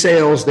think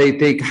sales, they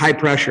think high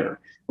pressure.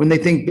 When they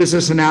think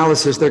business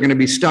analysis, they're going to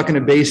be stuck in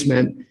a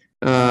basement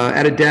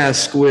at a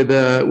desk with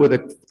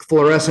a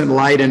fluorescent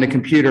light and a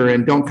computer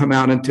and don't come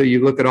out until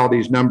you look at all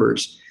these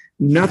numbers.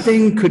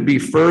 Nothing could be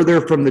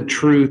further from the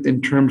truth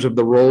in terms of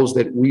the roles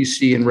that we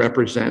see and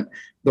represent.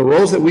 The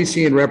roles that we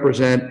see and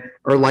represent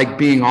are like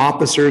being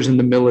officers in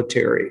the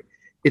military.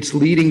 It's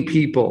leading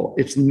people,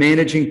 it's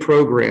managing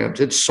programs,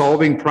 it's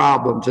solving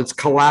problems, it's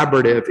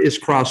collaborative, it's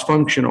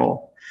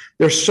cross-functional.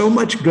 There's so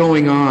much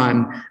going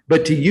on,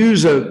 but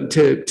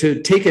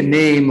to take a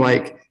name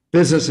like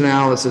business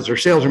analysis or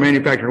sales or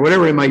manufacturing,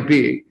 whatever it might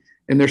be,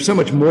 and there's so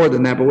much more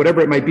than that, but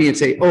whatever it might be, and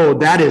say, oh,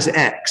 that is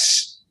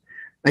X,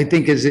 I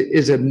think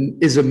is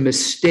a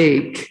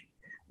mistake.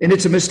 And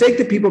it's a mistake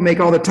that people make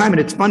all the time. And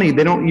it's funny,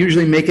 they don't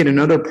usually make it in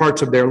other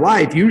parts of their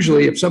life.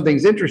 Usually if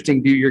something's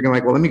interesting to you, you're going to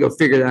like, well, let me go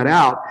figure that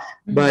out.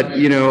 But,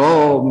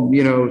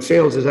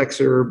 sales is X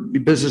or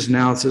business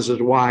analysis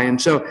is Y. And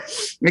so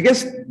I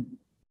guess,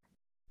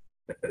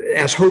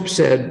 as Hope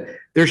said,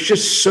 there's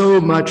just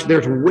so much,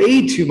 there's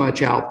way too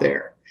much out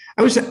there.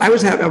 I was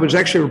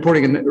actually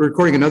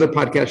recording another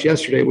podcast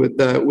yesterday with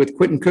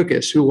Quentin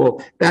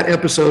Cookus, that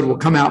episode will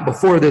come out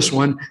before this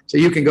one, so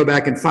you can go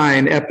back and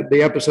find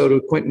the episode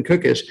with Quentin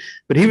Cookus.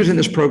 But he was in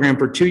this program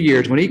for 2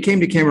 years. When he came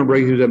to Cameron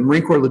Brooks, he was a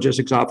Marine Corps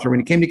logistics officer. When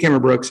he came to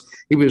Cameron Brooks,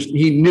 he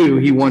knew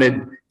he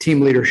wanted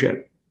team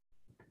leadership.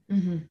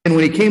 Mm-hmm. And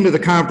when he came to the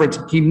conference,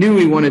 he knew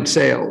he wanted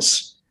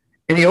sales.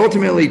 And he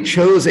ultimately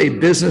chose a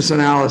business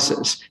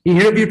analysis. He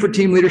interviewed for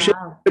team leadership,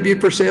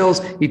 interviewed for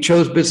sales. He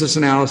chose business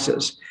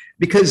analysis.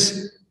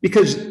 Because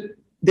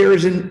there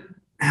is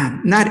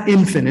not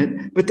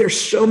infinite, but there's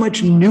so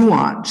much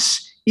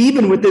nuance,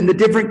 even within the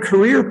different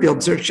career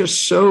fields. There's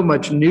just so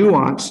much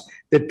nuance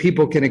that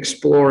people can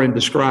explore and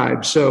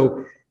describe.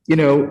 So,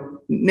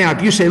 now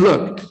if you say,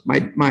 look,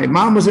 my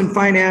mom was in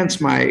finance,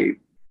 my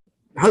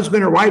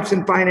husband or wife's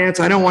in finance,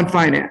 I don't want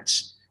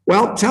finance.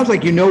 Well, it sounds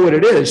like you know what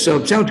it is. So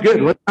it sounds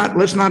good.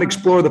 Let's not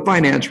explore the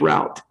finance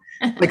route.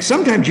 Like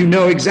sometimes you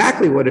know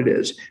exactly what it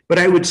is, but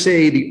I would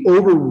say the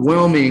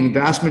overwhelming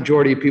vast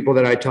majority of people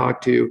that I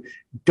talk to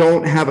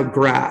don't have a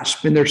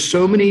grasp. And there's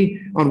so many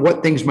on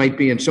what things might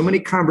be, and so many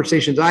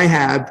conversations I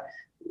have,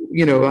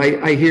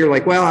 I hear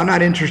like, well, I'm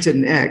not interested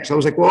in X. I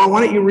was like, well,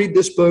 why don't you read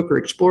this book or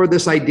explore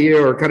this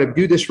idea or kind of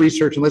do this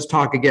research and let's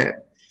talk again.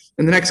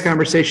 And the next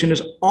conversation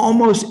is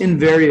almost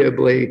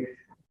invariably,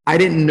 I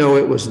didn't know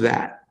it was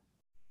that.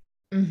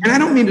 Mm-hmm. And I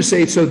don't mean to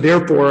say, so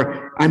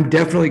therefore I'm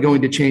definitely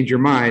going to change your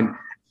mind.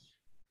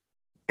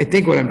 I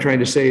think what I'm trying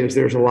to say is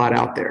there's a lot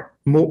out there,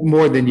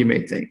 more than you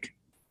may think.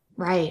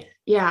 Right.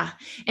 Yeah.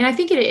 And I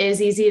think it is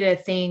easy to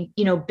think,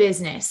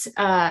 business.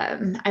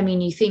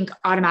 You think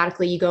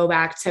automatically you go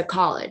back to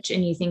college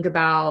and you think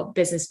about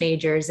business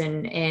majors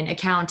and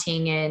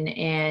accounting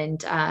and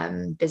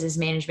business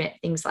management,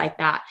 things like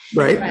that.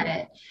 Right.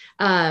 But,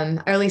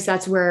 or at least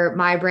that's where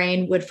my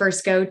brain would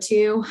first go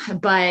to.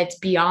 But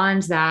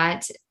beyond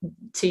that,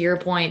 to your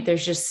point,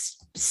 there's just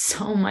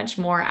so much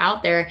more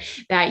out there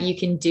that you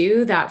can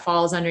do that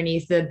falls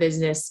underneath the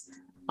business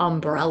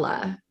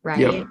umbrella. Right.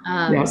 Yep.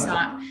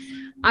 So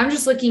I'm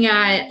just looking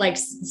at like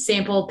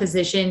sample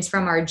positions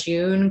from our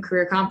June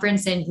career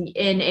conference. And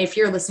if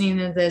you're listening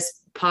to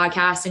this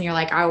podcast and you're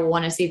like, I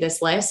want to see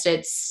this list,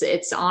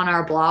 it's on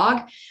our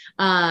blog.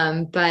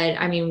 But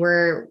I mean,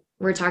 we're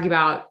talking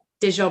about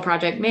digital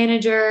project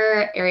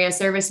manager, area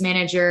service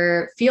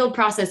manager, field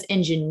process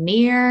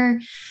engineer,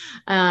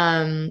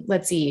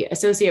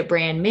 associate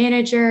brand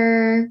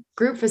manager,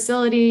 group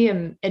facility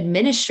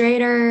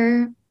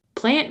administrator,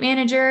 plant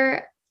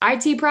manager,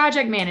 IT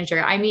project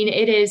manager. I mean,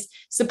 it is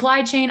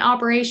supply chain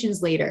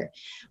operations leader.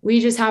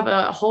 We just have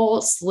a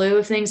whole slew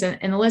of things,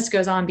 and the list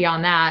goes on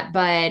beyond that,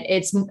 but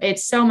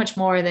it's so much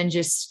more than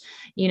just,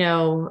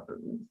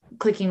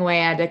 clicking away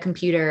at a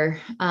computer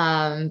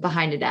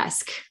behind a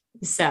desk.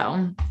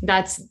 So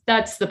that's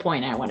the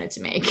point I wanted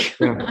to make.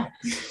 Yeah,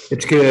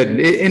 it's good.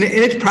 And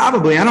it's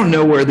probably, I don't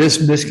know where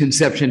this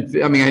misconception,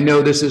 I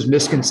know this is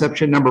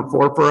misconception number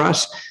 4 for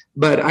us,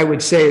 but I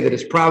would say that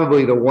it's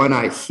probably the one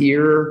I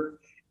hear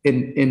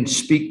and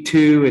speak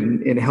to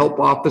and help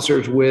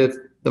officers with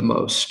the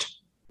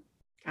most.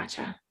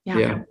 Gotcha.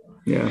 Yeah.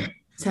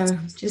 So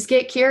just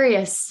get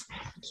curious.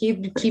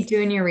 Keep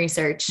doing your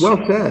research.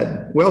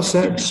 Well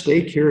said.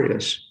 Stay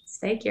curious.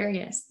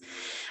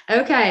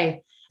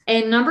 Okay.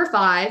 And number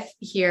 5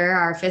 here,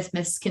 our 5th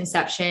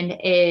misconception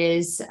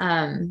is,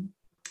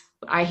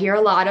 I hear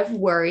a lot of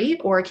worry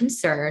or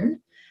concern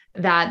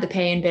that the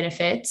pay and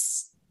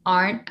benefits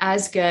aren't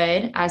as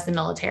good as the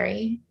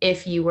military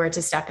if you were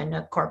to step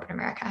into corporate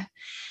America.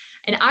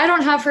 And I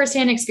don't have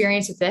firsthand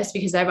experience with this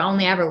because I've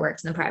only ever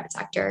worked in the private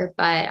sector,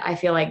 but I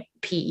feel like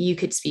Pete, you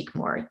could speak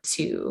more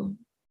to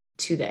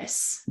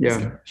this.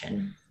 Yeah.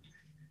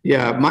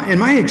 Yeah.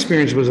 My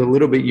experience was a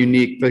little bit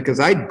unique because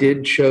I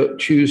did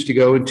choose to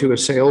go into a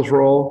sales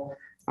role.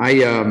 I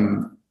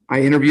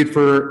interviewed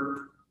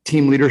for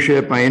team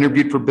leadership. I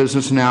interviewed for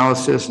business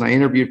analysis, and I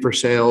interviewed for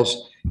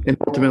sales, and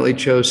ultimately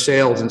chose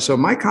sales. And so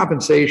my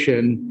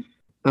compensation,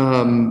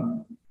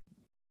 I'm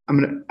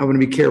going to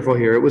be careful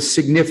here. It was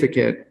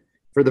significant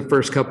for the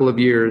first couple of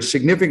years,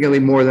 significantly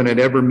more than I'd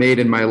ever made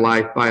in my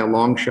life by a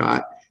long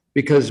shot,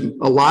 because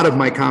a lot of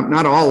my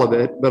not all of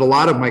it, but a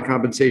lot of my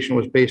compensation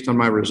was based on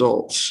my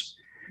results.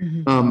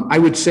 Mm-hmm. I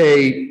would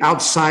say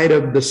outside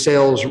of the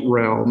sales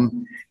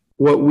realm,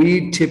 what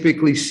we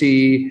typically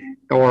see,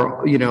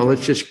 or,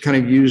 let's just kind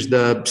of use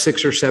the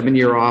 6 or 7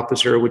 year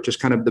officer, which is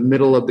kind of the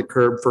middle of the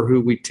curve for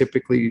who we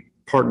typically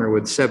partner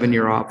with,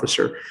 7-year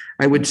officer.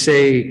 I would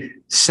say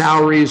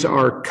salaries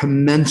are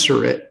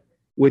commensurate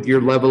with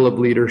your level of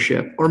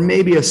leadership, or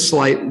maybe a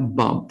slight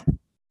bump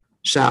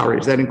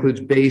salaries. That includes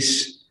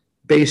base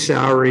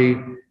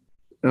salary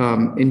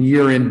and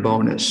year-end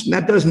bonus. And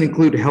that doesn't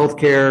include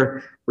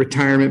healthcare,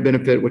 retirement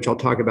benefit, which I'll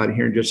talk about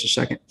here in just a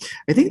second.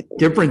 I think the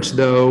difference,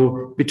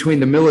 though,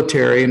 between the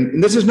military,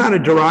 and this is not a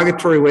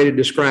derogatory way to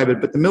describe it,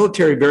 but the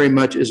military very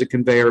much is a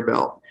conveyor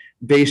belt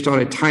based on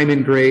a time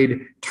and grade,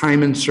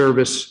 time and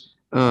service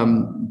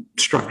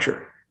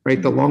structure,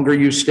 right? The longer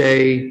you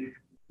stay,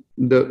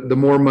 the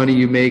more money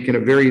you make in a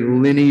very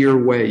linear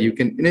way. You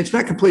can, and it's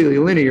not completely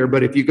linear,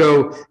 but if you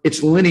go,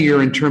 it's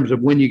linear in terms of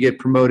when you get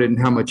promoted and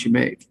how much you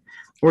make.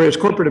 Whereas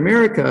corporate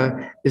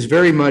America is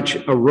very much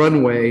a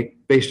runway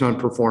based on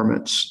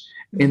performance.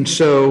 And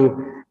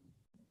so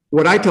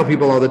what I tell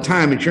people all the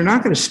time is you're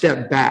not going to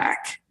step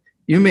back.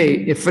 You may,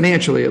 if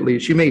financially at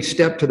least, you may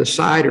step to the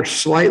side or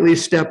slightly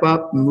step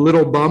up,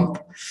 little bump,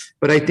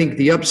 but I think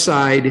the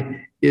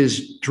upside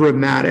is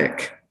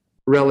dramatic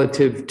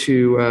relative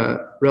to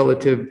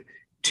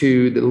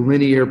the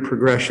linear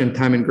progression,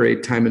 time and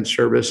grade, time and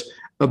service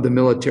of the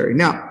military.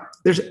 Now,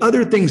 there's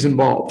other things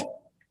involved.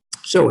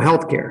 So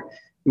healthcare.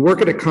 You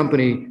work at a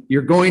company,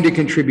 you're going to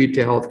contribute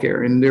to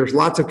healthcare. And there's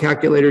lots of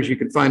calculators you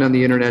can find on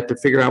the internet to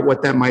figure out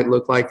what that might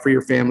look like for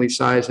your family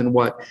size and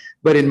what.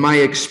 But in my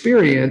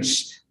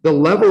experience, the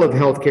level of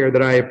healthcare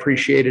that I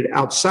appreciated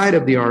outside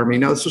of the Army,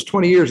 now this was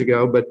 20 years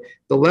ago, but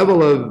the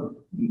level of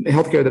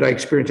healthcare that I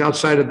experienced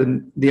outside of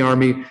the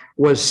Army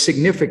was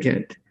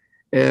significant.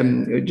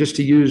 And just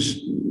to use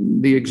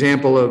the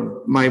example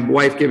of my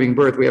wife giving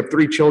birth, we have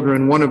 3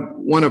 children,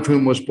 one of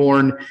whom was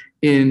born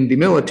in the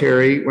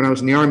military when I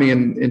was in the Army,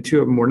 and 2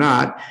 of them were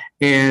not.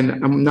 And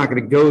I'm not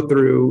going to go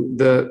through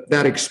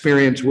that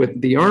experience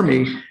with the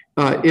Army.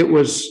 It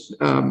was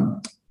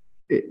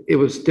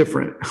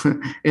different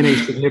in a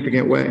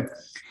significant way.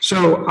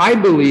 So I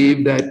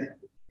believe that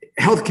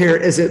healthcare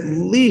is at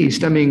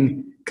least,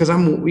 because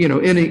I'm,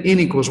 N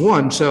equals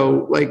 1.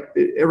 So like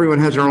everyone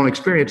has their own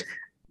experience.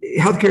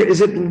 Healthcare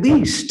is at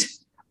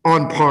least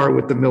on par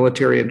with the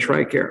military and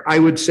TRICARE. I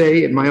would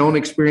say, in my own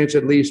experience,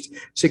 at least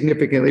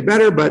significantly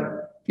better,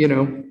 but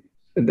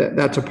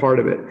that's a part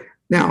of it.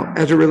 Now,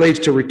 as it relates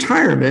to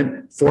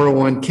retirement,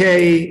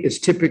 401k is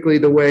typically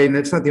the way, and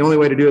that's not the only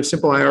way to do it.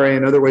 Simple IRA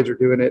and other ways are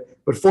doing it,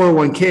 but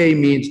 401k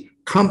means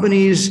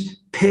companies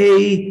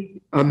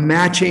pay a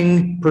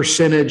matching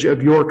percentage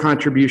of your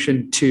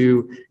contribution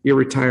to your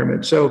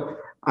retirement. So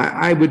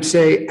I would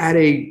say at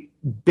a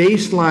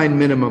baseline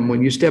minimum,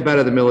 when you step out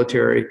of the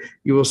military,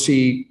 you will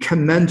see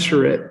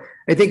commensurate.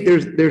 I think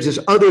there's this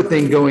other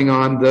thing going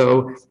on,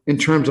 though, in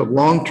terms of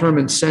long-term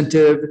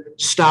incentive,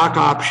 stock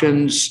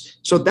options.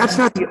 So that's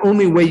not the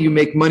only way you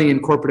make money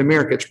in corporate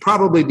America. It's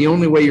probably the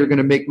only way you're going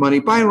to make money,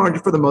 by and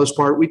large, for the most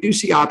part. We do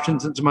see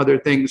options and some other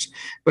things,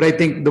 but I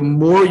think the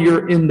more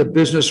you're in the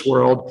business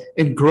world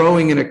and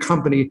growing in a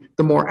company,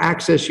 the more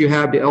access you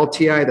have to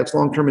LTI, that's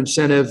long-term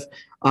incentive,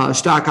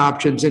 stock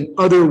options, and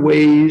other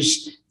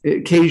ways.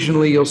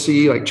 Occasionally you'll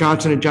see like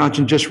Johnson &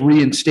 Johnson just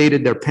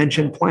reinstated their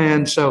pension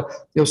plan. So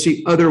you'll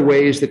see other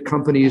ways that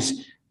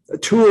companies,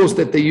 tools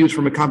that they use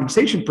from a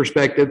compensation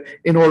perspective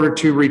in order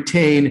to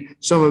retain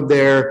some of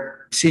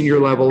their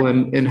senior level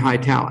and high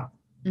talent.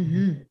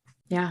 Mm-hmm.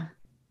 Yeah.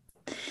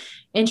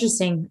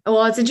 Interesting.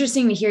 Well, it's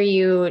interesting to hear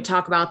you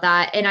talk about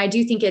that. And I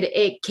do think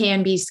it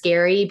can be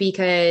scary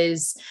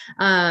because,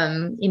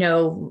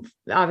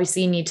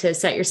 obviously you need to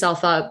set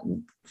yourself up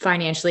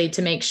financially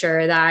to make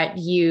sure that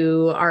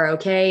you are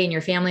okay and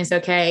your family's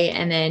okay.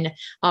 And then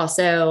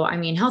also,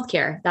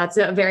 healthcare, that's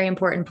a very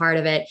important part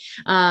of it.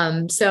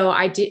 So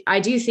I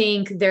do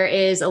think there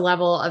is a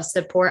level of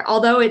support,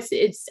 although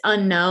it's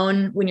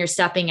unknown when you're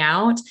stepping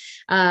out.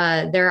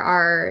 There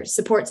are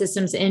support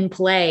systems in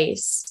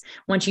place.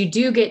 Once you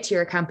do get to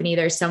your company,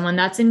 there's someone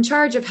that's in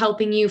charge of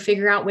helping you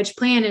figure out which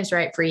plan is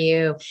right for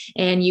you,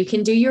 and you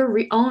can do your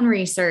own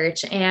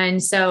research.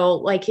 And so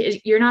like,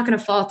 you're not going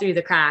to fall through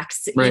the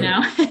cracks, right.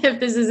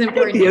 If this is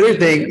important. The other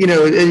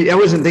thing, I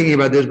wasn't thinking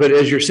about this, but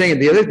as you're saying,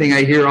 the other thing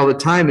I hear all the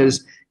time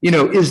is,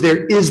 is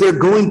there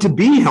going to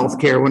be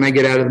healthcare when I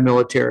get out of the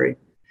military?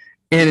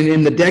 And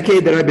in the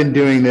decade that I've been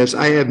doing this,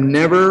 I have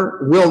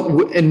never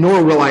and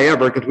nor will I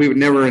ever, because we would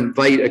never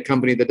invite a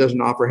company that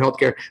doesn't offer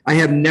healthcare. I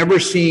have never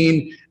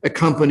seen a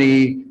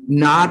company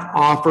not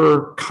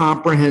offer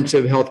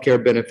comprehensive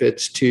healthcare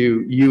benefits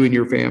to you and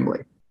your family.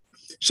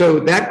 So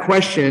that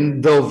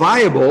question, though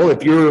viable,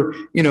 if you're,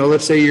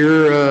 let's say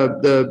you're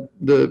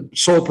the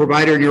sole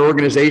provider in your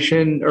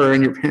organization or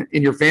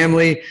in your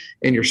family,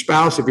 and your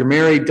spouse, if you're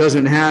married,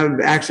 doesn't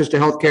have access to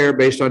healthcare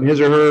based on his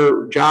or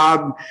her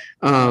job,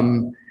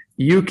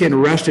 you can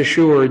rest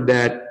assured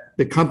that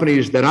the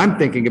companies that I'm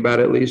thinking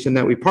about, at least, and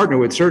that we partner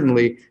with,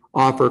 certainly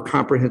offer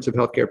comprehensive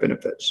healthcare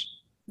benefits.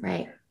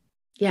 Right.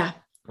 Yeah.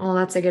 Well,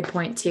 that's a good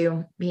point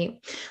too.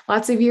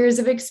 Lots of years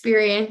of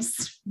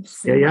experience.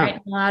 Yeah.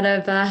 A lot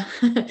of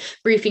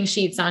briefing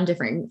sheets on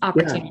different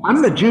opportunities. Yeah.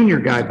 I'm the junior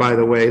guy, by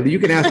the way. You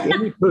can ask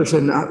any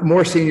person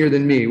more senior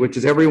than me, which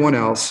is everyone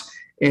else,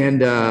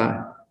 and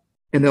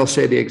they'll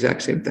say the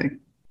exact same thing.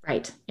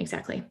 Right.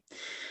 Exactly.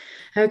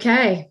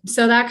 Okay.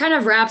 So that kind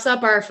of wraps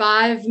up our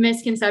 5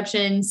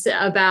 misconceptions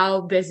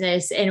about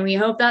business. And we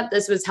hope that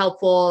this was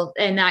helpful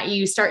and that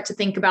you start to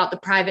think about the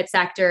private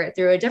sector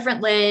through a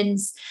different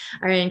lens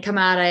and come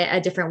out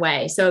a different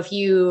way. So if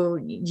you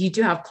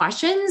do have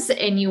questions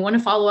and you want to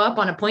follow up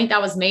on a point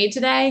that was made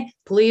today,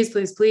 please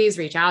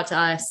reach out to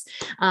us.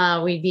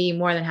 We'd be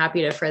more than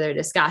happy to further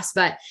discuss.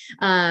 But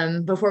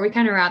before we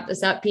kind of wrap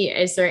this up, Pete,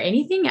 is there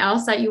anything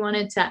else that you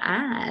wanted to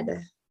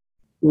add?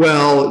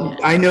 Well,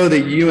 I know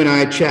that you and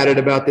I chatted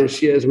about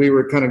this as we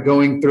were kind of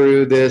going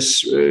through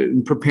this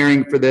and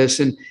preparing for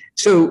this. And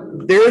so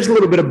there's a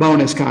little bit of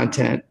bonus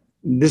content.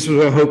 This was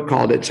what Hope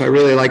called it. So I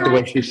really like the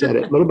way she said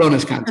it, a little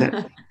bonus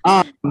content.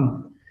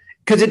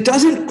 Because it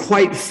doesn't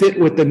quite fit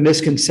with the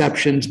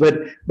misconceptions, but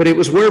it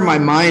was where my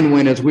mind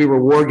went as we were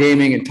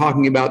wargaming and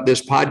talking about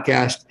this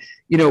podcast.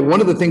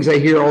 One of the things I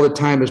hear all the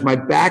time is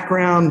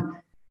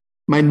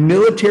my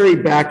military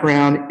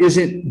background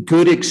isn't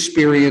good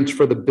experience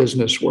for the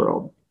business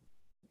world.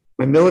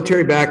 My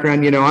military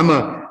background,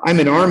 I'm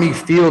an Army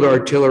field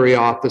artillery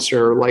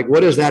officer. Like, what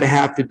does that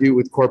have to do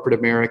with corporate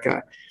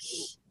America?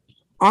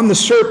 On the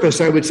surface,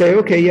 I would say,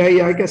 okay,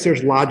 yeah, I guess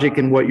there's logic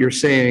in what you're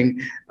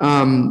saying.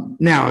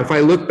 Now, if I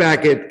look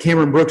back at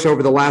Cameron Brooks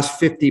over the last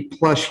 50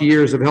 plus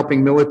years of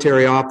helping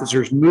military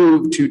officers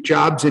move to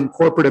jobs in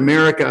corporate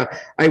America,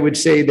 I would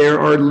say there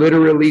are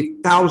literally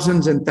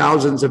thousands and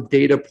thousands of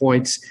data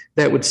points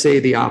that would say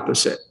the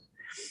opposite.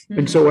 Mm-hmm.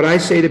 And so what I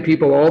say to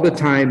people all the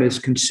time is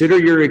consider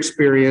your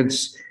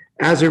experience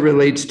as it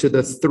relates to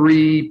the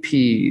 3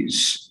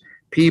 Ps: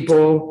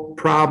 people,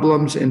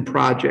 problems, and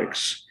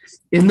projects.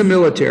 In the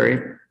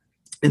military,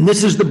 and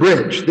this is the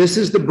bridge.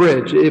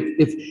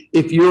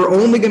 If you're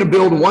only going to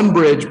build one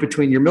bridge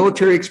between your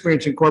military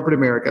experience and corporate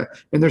America,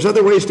 and there's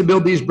other ways to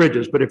build these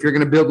bridges, but if you're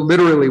going to build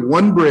literally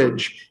one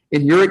bridge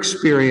in your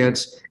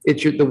experience,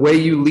 it's the way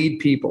you lead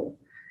people.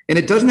 And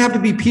it doesn't have to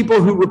be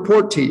people who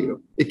report to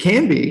you. It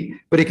can be,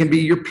 but it can be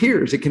your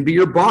peers. It can be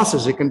your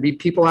bosses. It can be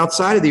people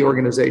outside of the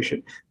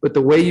organization. But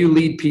the way you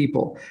lead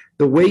people,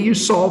 the way you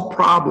solve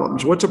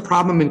problems. What's a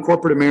problem in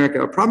corporate America?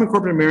 A problem in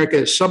corporate America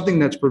is something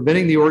that's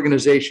preventing the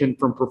organization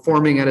from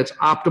performing at its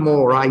optimal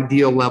or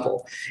ideal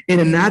level. And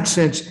in that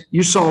sense,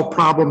 you solve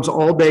problems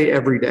all day,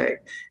 every day.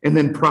 And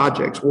then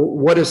projects. Well,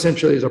 what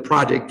essentially is a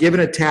project? Given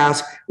a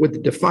task with a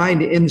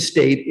defined end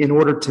state in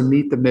order to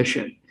meet the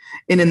mission.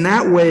 And in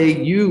that way,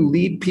 you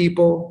lead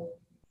people,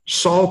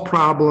 solve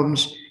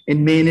problems,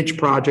 and manage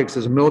projects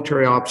as a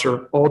military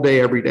officer all day,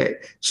 every day.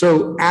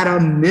 So at a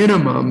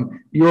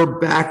minimum, your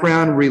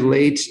background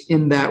relates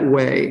in that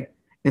way.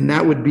 And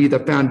that would be the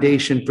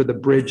foundation for the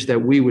bridge that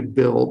we would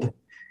build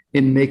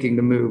in making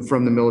the move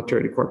from the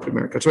military to corporate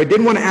America. So I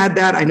did want to add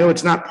that. I know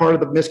it's not part of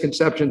the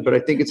misconception, but I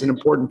think it's an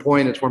important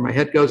point. It's where my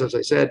head goes, as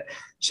I said.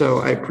 So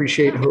I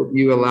appreciate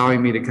you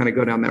allowing me to kind of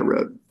go down that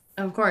road.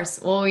 Of course.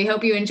 Well, we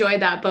hope you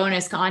enjoyed that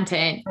bonus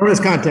content.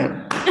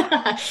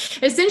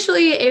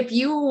 Essentially, if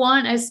you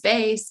want a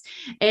space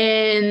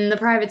in the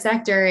private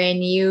sector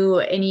and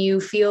you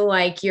feel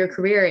like your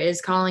career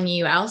is calling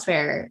you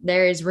elsewhere,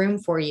 there is room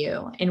for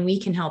you and we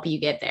can help you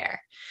get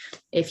there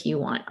if you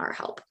want our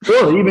help.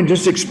 Or even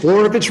just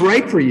explore if it's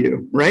right for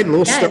you, right? A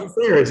little stuff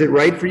there. Is it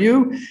right for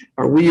you?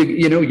 Are we,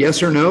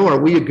 yes or no? Are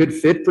we a good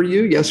fit for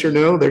you? Yes or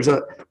no? There's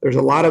a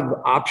lot of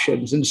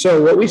options. And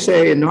so what we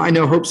say, and I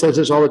know Hope says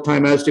this all the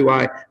time, as do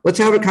I, let's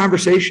have a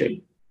conversation.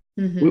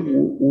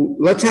 Mm-hmm.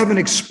 Let's have an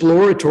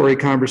exploratory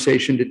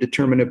conversation to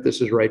determine if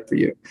this is right for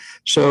you.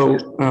 So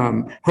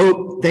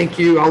Hope, thank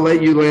you. I'll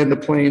let you land the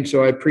plane.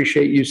 So I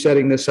appreciate you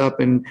setting this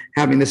up and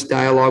having this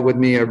dialogue with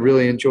me. I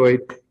really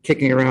enjoyed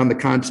kicking around the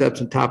concepts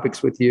and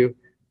topics with you.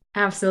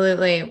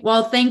 Absolutely.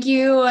 Well, thank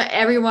you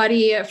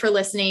everybody for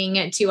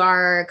listening to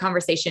our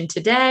conversation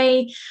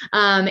today.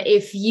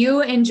 If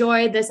you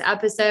enjoyed this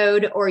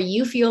episode or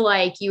you feel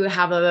like you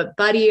have a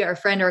buddy or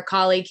friend or a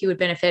colleague who would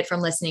benefit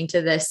from listening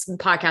to this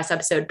podcast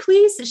episode,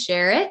 please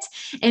share it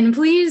and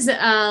please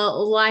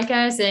like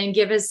us and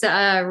give us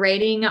a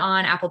rating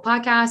on Apple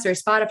Podcasts or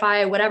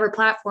Spotify, whatever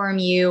platform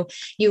you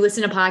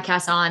listen to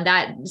podcasts on.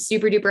 That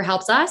super duper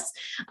helps us.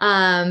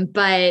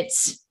 But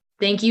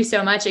thank you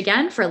so much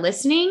again for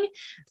listening.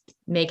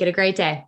 Make it a great day.